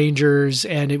talked to strangers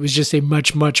and it was just a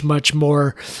much, much, much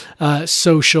more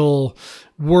social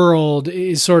world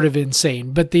is sort of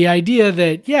insane. But the idea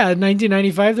that, in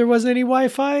 1995, there wasn't any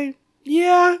Wi-Fi.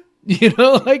 Yeah.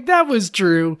 That was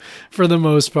true for the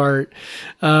most part.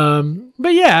 But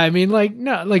yeah,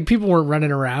 people weren't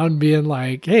running around being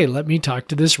like, hey, let me talk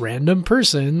to this random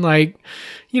person.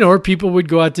 Or people would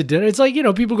go out to dinner. It's like,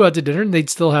 people go out to dinner and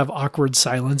they'd still have awkward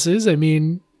silences.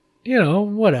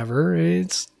 Whatever.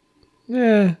 It's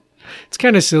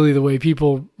kind of silly the way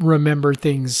people remember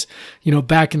things,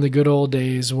 back in the good old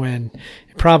days when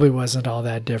it probably wasn't all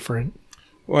that different.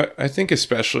 Well, I think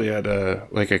especially at a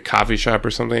coffee shop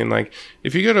or something, like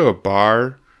if you go to a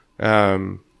bar,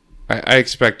 I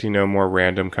expect, more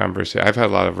random conversation. I've had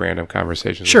a lot of random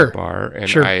conversations at a bar,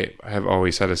 and I have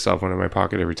always had a cell phone in my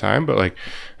pocket every time. But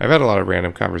I've had a lot of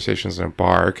random conversations in a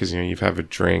bar because, you've had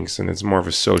drinks and it's more of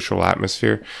a social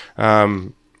atmosphere.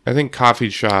 I think coffee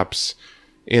shops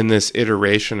in this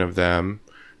iteration of them,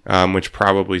 which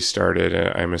probably started,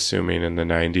 I'm assuming, in the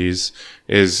 90s,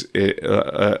 is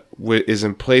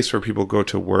in place where people go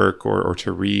to work or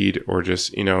to read or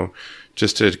just to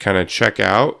kind of check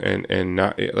out and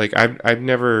not I've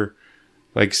never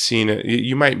seen it.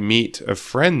 You might meet a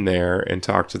friend there and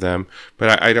talk to them,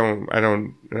 but I don't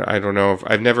know if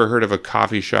I've never heard of a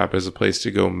coffee shop as a place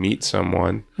to go meet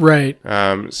someone. Right.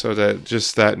 So that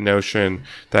just that notion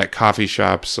that coffee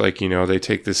shops, they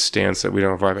take this stance that we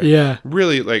don't have. Yeah.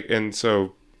 Really and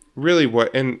so really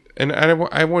what, and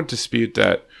I won't dispute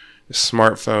that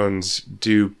smartphones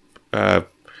do,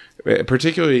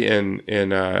 particularly in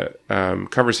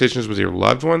conversations with your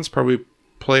loved ones, probably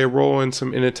play a role in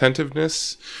some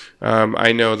inattentiveness.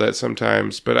 I know that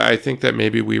sometimes, but I think that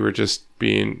maybe we were just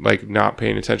being not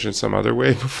paying attention some other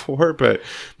way before. But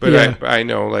yeah. I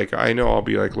know I'll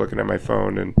be looking at my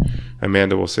phone and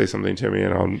Amanda will say something to me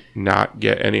and I'll not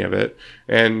get any of it.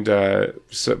 And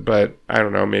but I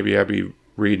don't know, maybe I'll be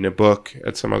reading a book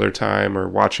at some other time or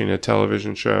watching a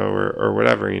television show or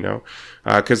whatever,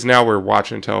 because now we're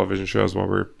watching television shows while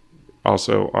we're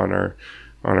also on our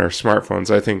smartphones.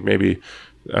 I think maybe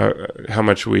how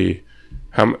much we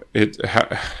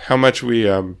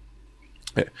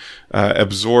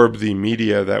absorb the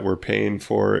media that we're paying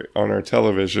for on our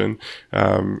television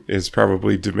is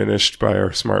probably diminished by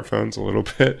our smartphones a little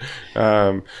bit.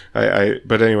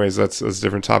 But anyways, that's a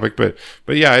different topic. But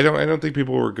yeah, I don't think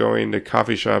people were going to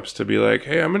coffee shops to be like,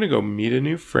 hey, I'm gonna go meet a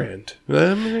new friend.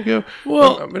 I'm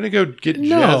gonna go get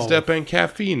jazzed up on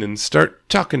caffeine and start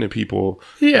talking to people.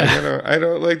 Yeah, I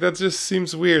don't that just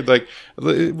seems weird.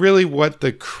 Really, what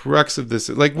the crux of this,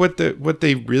 what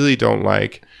they really don't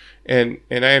like. And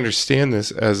I understand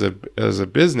this as a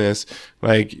business.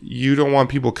 You don't want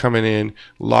people coming in,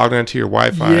 logging onto your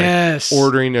Wi-Fi, yes,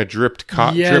 ordering a drip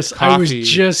coffee. I was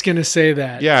just gonna say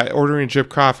that. Yeah, ordering drip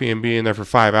coffee and being there for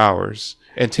 5 hours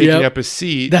and taking up a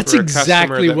seat. That's for a exactly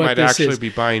customer that what might this actually is. be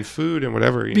buying food and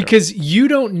whatever. Because you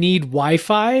don't need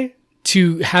Wi-Fi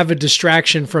to have a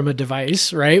distraction from a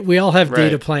device, right? We all have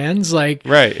data plans. Like,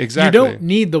 right, exactly. You don't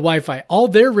need the Wi-Fi. All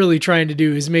they're really trying to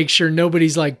do is make sure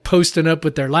nobody's like posting up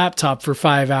with their laptop for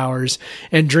 5 hours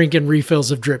and drinking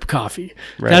refills of drip coffee.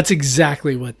 Right. That's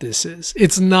exactly what this is.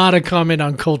 It's not a comment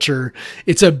on culture.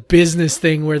 It's a business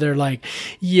thing where they're like,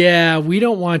 yeah, we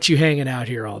don't want you hanging out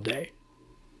here all day.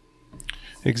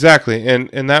 Exactly.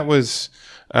 And that was,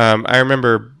 I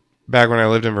remember back when I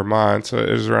lived in Vermont, so it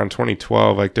was around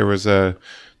 2012, like there was a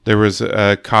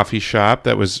coffee shop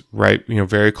that was right,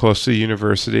 very close to the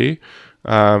university.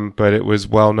 But it was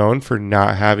well known for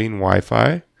not having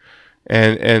Wi-Fi.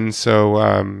 And so,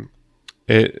 of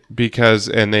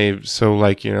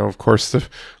course the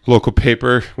local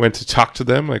paper went to talk to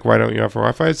them, like, why don't you offer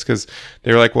Wi-Fi? It's because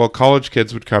they were like, well, college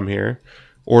kids would come here,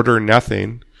 order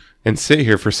nothing, and sit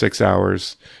here for 6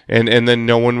 hours. And then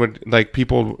no one would, like,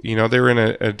 people, they were in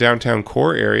a downtown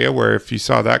core area where if you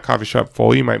saw that coffee shop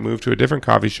full, you might move to a different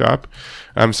coffee shop.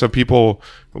 So people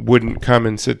wouldn't come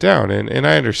and sit down. And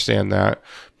I understand that.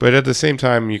 But at the same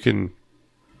time,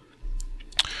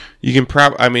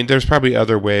 there's probably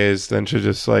other ways than to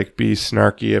just like be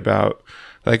snarky about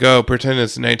like, oh, pretend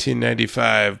it's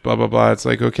 1995, blah, blah, blah. It's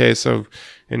like, okay, so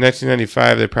in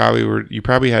 1995, you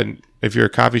probably had, if you're a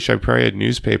coffee shop, you probably had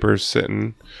newspapers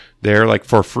sitting there like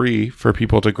for free for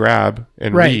people to grab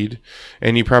and read.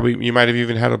 And you might have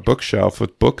even had a bookshelf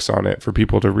with books on it for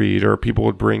people to read, or people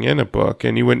would bring in a book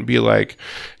and you wouldn't be like,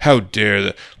 how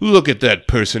dare look at that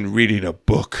person reading a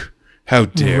book. How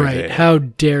dare they? How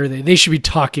dare they? They should be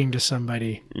talking to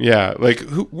somebody. Yeah. Like,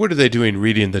 what are they doing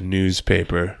reading the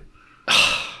newspaper?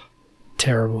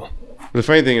 Terrible. The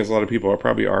funny thing is a lot of people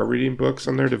are reading books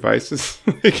on their devices.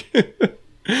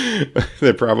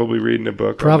 They're probably reading a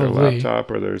book on their laptop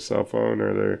or their cell phone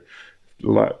or their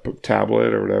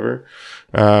tablet or whatever.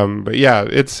 But yeah,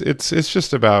 it's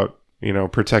just about,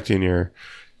 protecting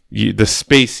the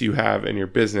space you have in your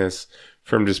business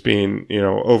from just being,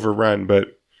 overrun.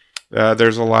 But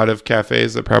there's a lot of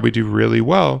cafes that probably do really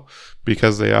well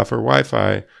because they offer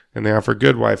Wi-Fi and they offer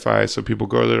good Wi-Fi. So people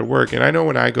go there to work. And I know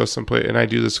when I go someplace, and I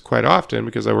do this quite often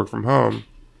because I work from home,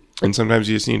 and sometimes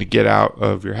you just need to get out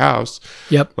of your house.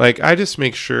 Yep. Like, I just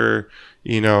make sure,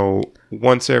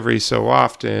 once every so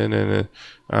often,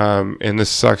 and this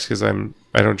sucks because I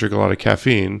don't drink a lot of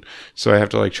caffeine, so I have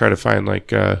to like try to find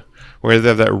like where they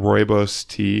have that Rooibos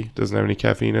tea, doesn't have any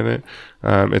caffeine in it.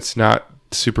 It's not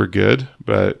super good,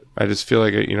 but I just feel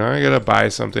like I gotta buy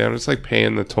something. I'm just like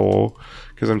paying the toll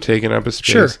because I'm taking up a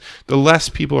space. Sure. The less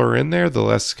people are in there, the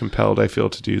less compelled I feel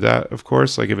to do that. Of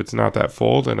course, like if it's not that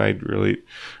full, then I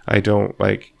don't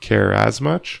like care as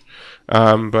much.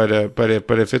 But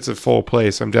if it's a full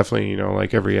place, I'm definitely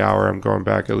like every hour I'm going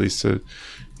back at least to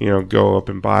go up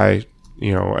and buy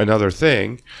another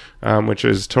thing, which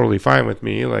is totally fine with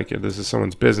me. Like, if this is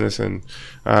someone's business, and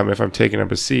if I'm taking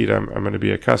up a seat, I'm going to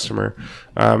be a customer.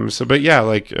 But yeah,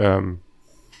 like,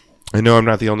 I know I'm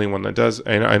not the only one that does.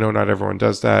 I know not everyone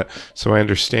does that. So I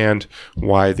understand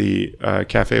why the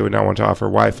cafe would not want to offer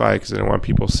Wi-Fi, because they don't want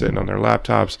people sitting on their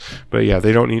laptops. But yeah,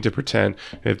 they don't need to pretend.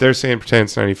 If they're saying pretend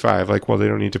it's 95, like, well, they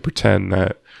don't need to pretend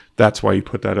that's why you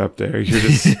put that up there.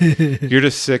 You're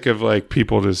just sick of like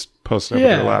people just posting up on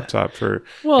their laptop and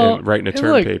writing a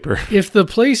term paper. If the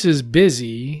place is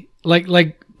busy,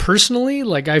 like personally,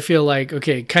 like I feel like,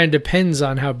 okay, it kind of depends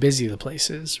on how busy the place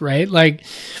is, right? Like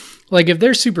if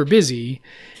they're super busy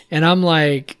and I'm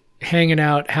like hanging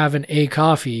out having a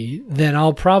coffee, then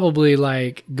I'll probably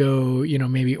like go,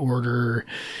 maybe order,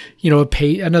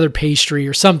 another pastry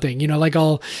or something, like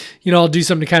I'll do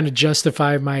something to kind of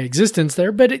justify my existence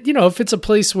there. But if it's a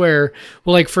place where,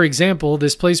 well, like for example,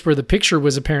 this place where the picture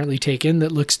was apparently taken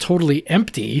that looks totally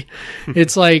empty,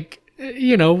 it's like,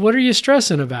 what are you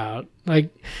stressing about?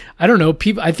 Like, I don't know.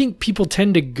 I think people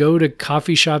tend to go to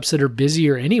coffee shops that are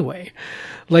busier anyway.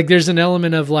 Like there's an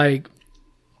element of like,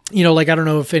 like, I don't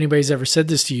know if anybody's ever said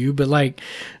this to you, but like,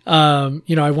 I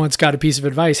once got a piece of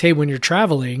advice. Hey, when you're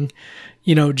traveling,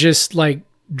 just like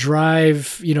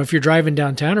drive, if you're driving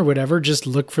downtown or whatever, just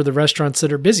look for the restaurants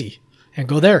that are busy and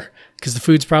go there because the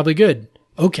food's probably good.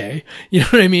 Okay. You know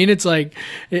what I mean? It's like,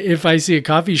 if I see a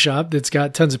coffee shop that's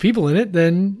got tons of people in it,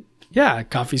 then yeah,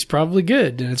 coffee's probably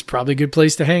good and it's probably a good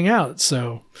place to hang out.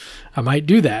 So I might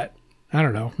do that. I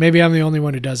don't know. Maybe I'm the only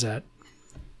one who does that.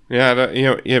 Yeah,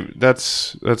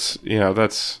 that's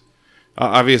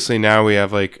obviously now we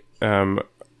have like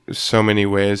so many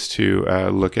ways to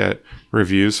look at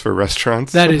reviews for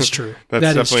restaurants. That is true.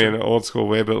 That's definitely an old school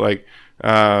way, but like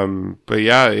But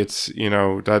yeah, it's,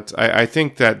 that's, I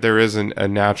think that there isn't a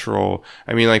natural,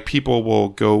 I mean, like people will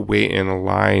go wait in a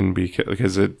line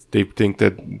because they think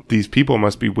that these people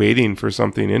must be waiting for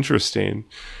something interesting.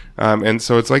 And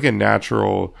so it's like a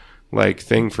natural like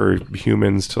thing for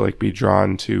humans to like be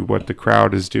drawn to what the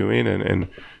crowd is doing, and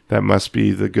that must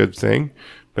be the good thing.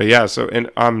 But yeah, so, and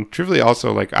truthfully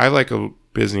also, like I like a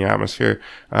busy atmosphere.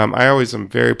 I always am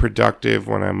very productive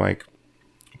when I'm like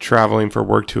traveling for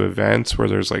work to events where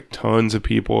there's like tons of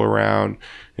people around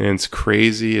and it's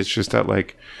crazy. It's just that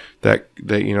like that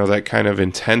that kind of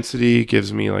intensity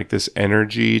gives me like this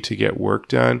energy to get work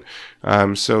done.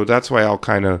 So that's why I'll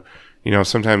kind of,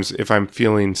 sometimes if I'm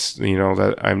feeling,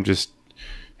 that I'm just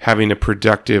having a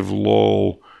productive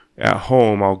lull at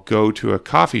home, I'll go to a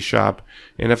coffee shop.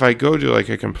 And if I go to like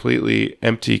a completely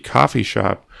empty coffee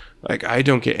shop, like I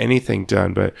don't get anything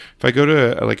done. But if I go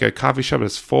to a coffee shop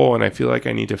that's full and I feel like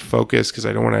I need to focus because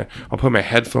I don't want to, I'll put my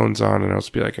headphones on and I'll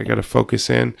just be like, I got to focus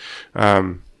in.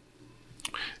 And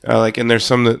there's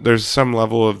some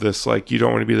level of this, like, you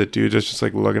don't want to be the dude that's just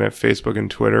like looking at Facebook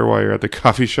and Twitter while you're at the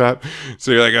coffee shop.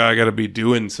 So you're like, oh, I got to be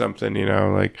doing something,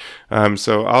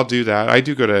 so I'll do that. I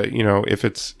do go to,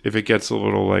 if it gets a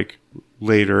little like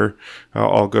later,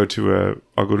 I'll go to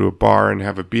a bar and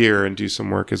have a beer and do some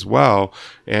work as well.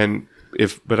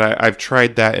 But I've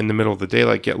tried that in the middle of the day,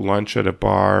 like get lunch at a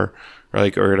bar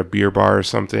or at a beer bar or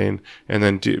something, and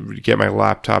then get my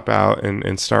laptop out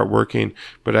and start working.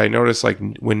 But I notice like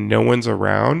when no one's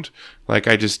around, like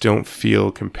I just don't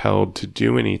feel compelled to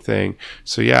do anything.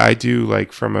 So yeah, I do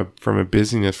like from a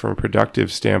busyness, from a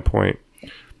productive standpoint,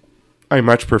 I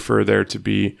much prefer there to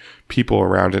be people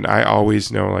around. And I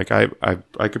always know, like I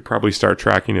could probably start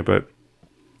tracking it, but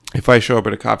if I show up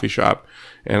at a coffee shop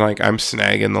and like I'm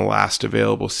snagging the last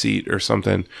available seat or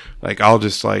something, like I'll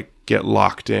just like get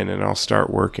locked in and I'll start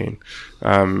working.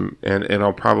 And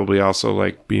I'll probably also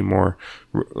like be more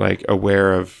like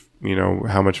aware of,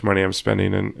 how much money I'm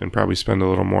spending and probably spend a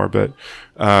little more. But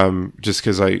just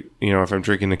because if I'm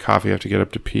drinking the coffee, I have to get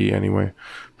up to pee anyway.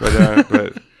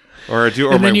 But or my watch tells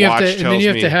me. And then you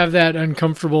have to have that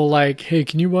uncomfortable, like, hey,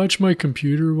 can you watch my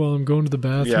computer while I'm going to the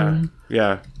bathroom?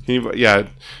 Yeah.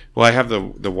 Well, I have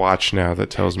the watch now that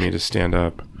tells me to stand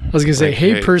up. I was going to say,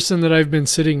 hey, person that I've been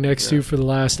sitting next to for the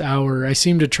last hour, I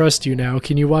seem to trust you now.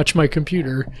 Can you watch my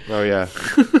computer? Oh, yeah.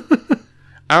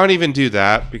 I don't even do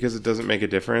that because it doesn't make a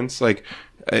difference. Like,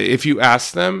 if you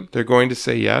ask them, they're going to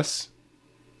say yes.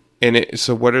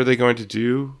 So what are they going to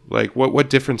do? Like, what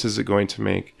difference is it going to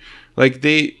make? Like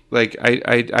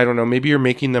I don't know, maybe you're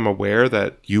making them aware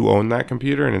that you own that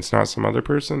computer and it's not some other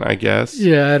person, I guess.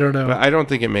 Yeah, I don't know. But I don't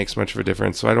think it makes much of a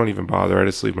difference, so I don't even bother. I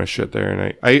just leave my shit there,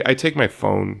 and I take my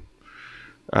phone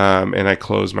and I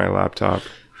close my laptop.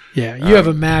 Yeah, you have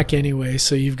a Mac anyway,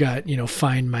 so you've got,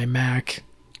 Find My Mac.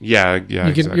 Yeah,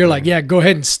 exactly. You're like, yeah, go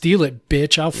ahead and steal it,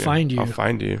 bitch. I'll find you. I'll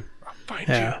find you.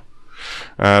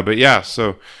 But yeah,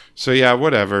 so yeah,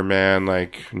 whatever, man.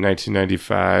 Like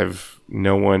 1995,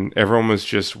 everyone was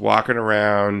just walking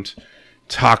around,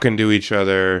 talking to each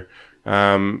other.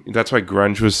 That's why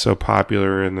grunge was so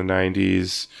popular in the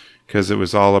 90s, because it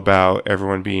was all about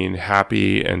everyone being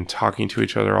happy and talking to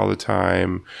each other all the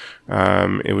time.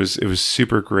 It was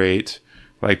super great.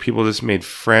 Like people just made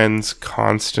friends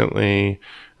constantly.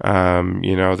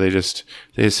 They just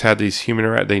had these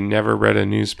they never read a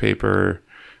newspaper.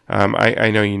 I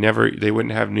know they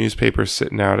wouldn't have newspapers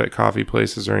sitting out at coffee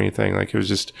places or anything. Like it was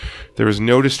just, there was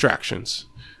no distractions.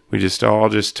 We just all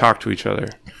just talked to each other.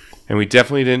 And we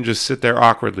definitely didn't just sit there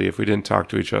awkwardly if we didn't talk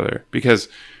to each other. Because,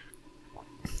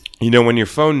 when your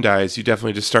phone dies, you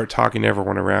definitely just start talking to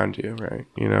everyone around you, right?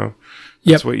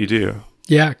 That's what you do.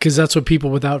 Yeah, because that's what people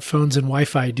without phones and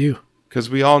Wi-Fi do. Because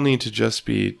we all need to just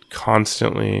be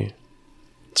constantly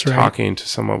talking to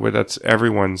someone. That's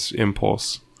everyone's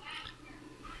impulse.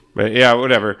 But yeah,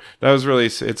 whatever. That was really,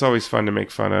 it's always fun to make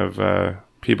fun of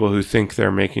people who think they're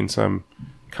making some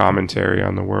commentary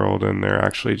on the world and they're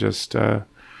actually just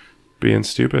being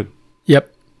stupid.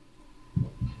 Yep. All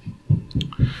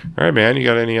right, man. You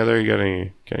got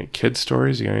any kid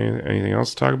stories? You got anything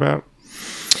else to talk about?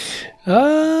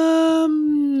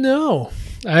 No.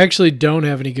 I actually don't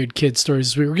have any good kid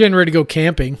stories. We were getting ready to go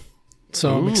camping,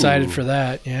 so I'm excited for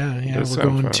that. Yeah. We're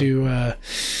going to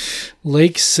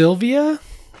Lake Sylvia,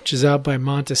 which is out by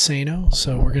Montesano.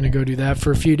 So we're going to go do that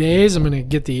for a few days. I'm going to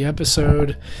get the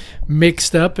episode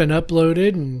mixed up and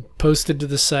uploaded and posted to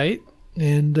the site.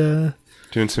 And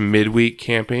doing some midweek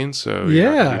camping, so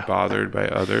you're not going to be bothered by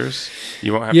others.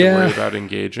 You won't have to worry about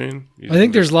engaging. I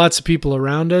think there's lots of people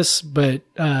around us, but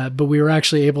we were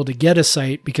actually able to get a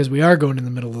site because we are going in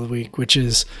the middle of the week, which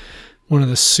is one of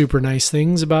the super nice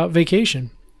things about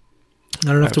vacation.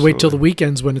 I don't have to wait till the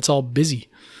weekends when it's all busy.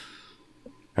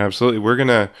 Absolutely. We're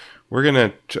gonna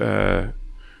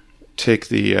take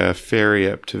the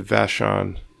ferry up to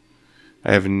Vashon.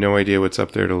 I have no idea what's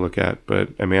up there to look at, but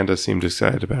Amanda seemed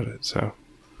excited about it. So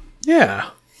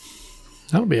yeah,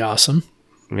 that'll be awesome.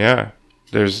 Yeah,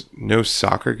 there's no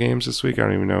soccer games this week. I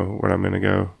don't even know what I'm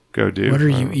gonna go do. What are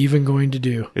you even going to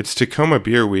do? It's Tacoma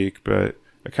Beer Week, but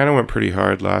I kind of went pretty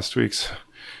hard last week. So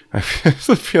I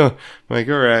feel like,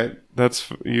 all right,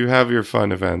 you have your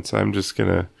fun events. I'm just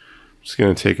gonna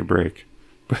take a break.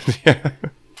 But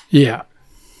yeah,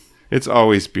 it's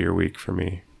always beer week for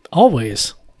me.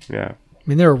 Always. Yeah. I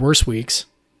mean, there are worse weeks.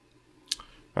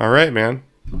 All right, man.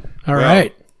 All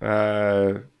right.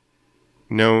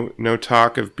 No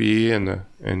talk of B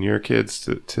and your kids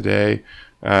today.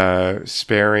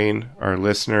 Sparing our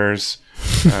listeners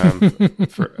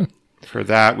for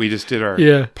that. We just did our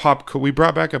we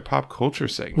brought back a pop culture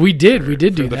segment. We did do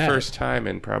for the that. first time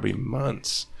in probably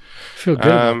months. I feel good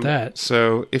about that.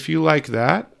 So if you like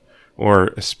that, or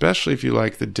especially if you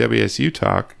like the WSU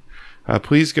talk,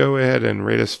 please go ahead and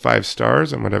rate us 5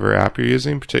 stars on whatever app you're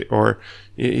using. Or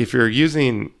if you're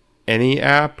using any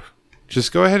app,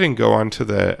 just go ahead and go onto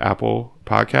the Apple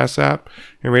Podcast app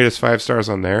and rate us 5 stars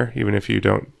on there, even if you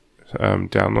don't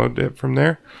download it from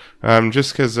there.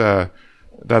 Just because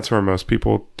that's where most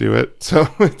people do it. So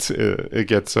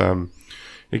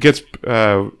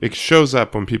it shows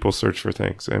up when people search for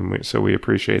things, and so we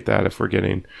appreciate that. If we're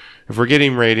getting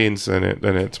ratings, then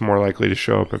it's more likely to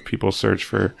show up if people search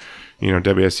for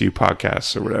WSU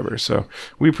podcasts or whatever. So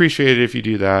we appreciate it if you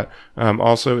do that.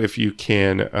 Also, if you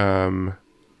can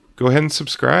go ahead and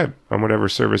subscribe on whatever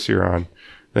service you're on,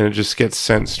 then it just gets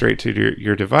sent straight to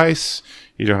your device.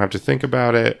 You don't have to think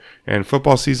about it. And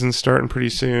football season's starting pretty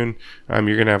soon.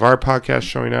 You're going to have our podcast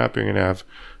showing up. You're going to have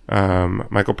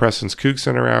Michael Preston's Kook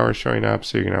Center Hour showing up.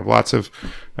 So you're going to have lots of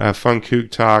fun Kook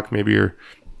talk. Maybe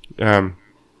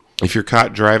if you're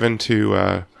caught driving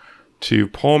to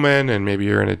Pullman and maybe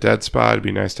you're in a dead spot, it'd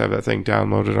be nice to have that thing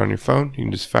downloaded on your phone. You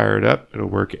can just fire it up. It'll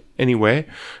work anyway.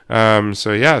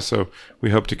 So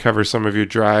we hope to cover some of your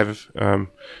drive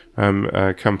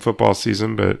come football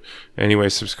season. But anyway,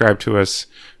 subscribe to us.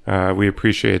 We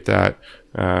appreciate that.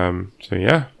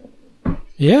 Yeah.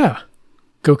 Yeah.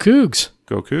 Go Cougs.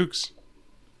 Go Cougs.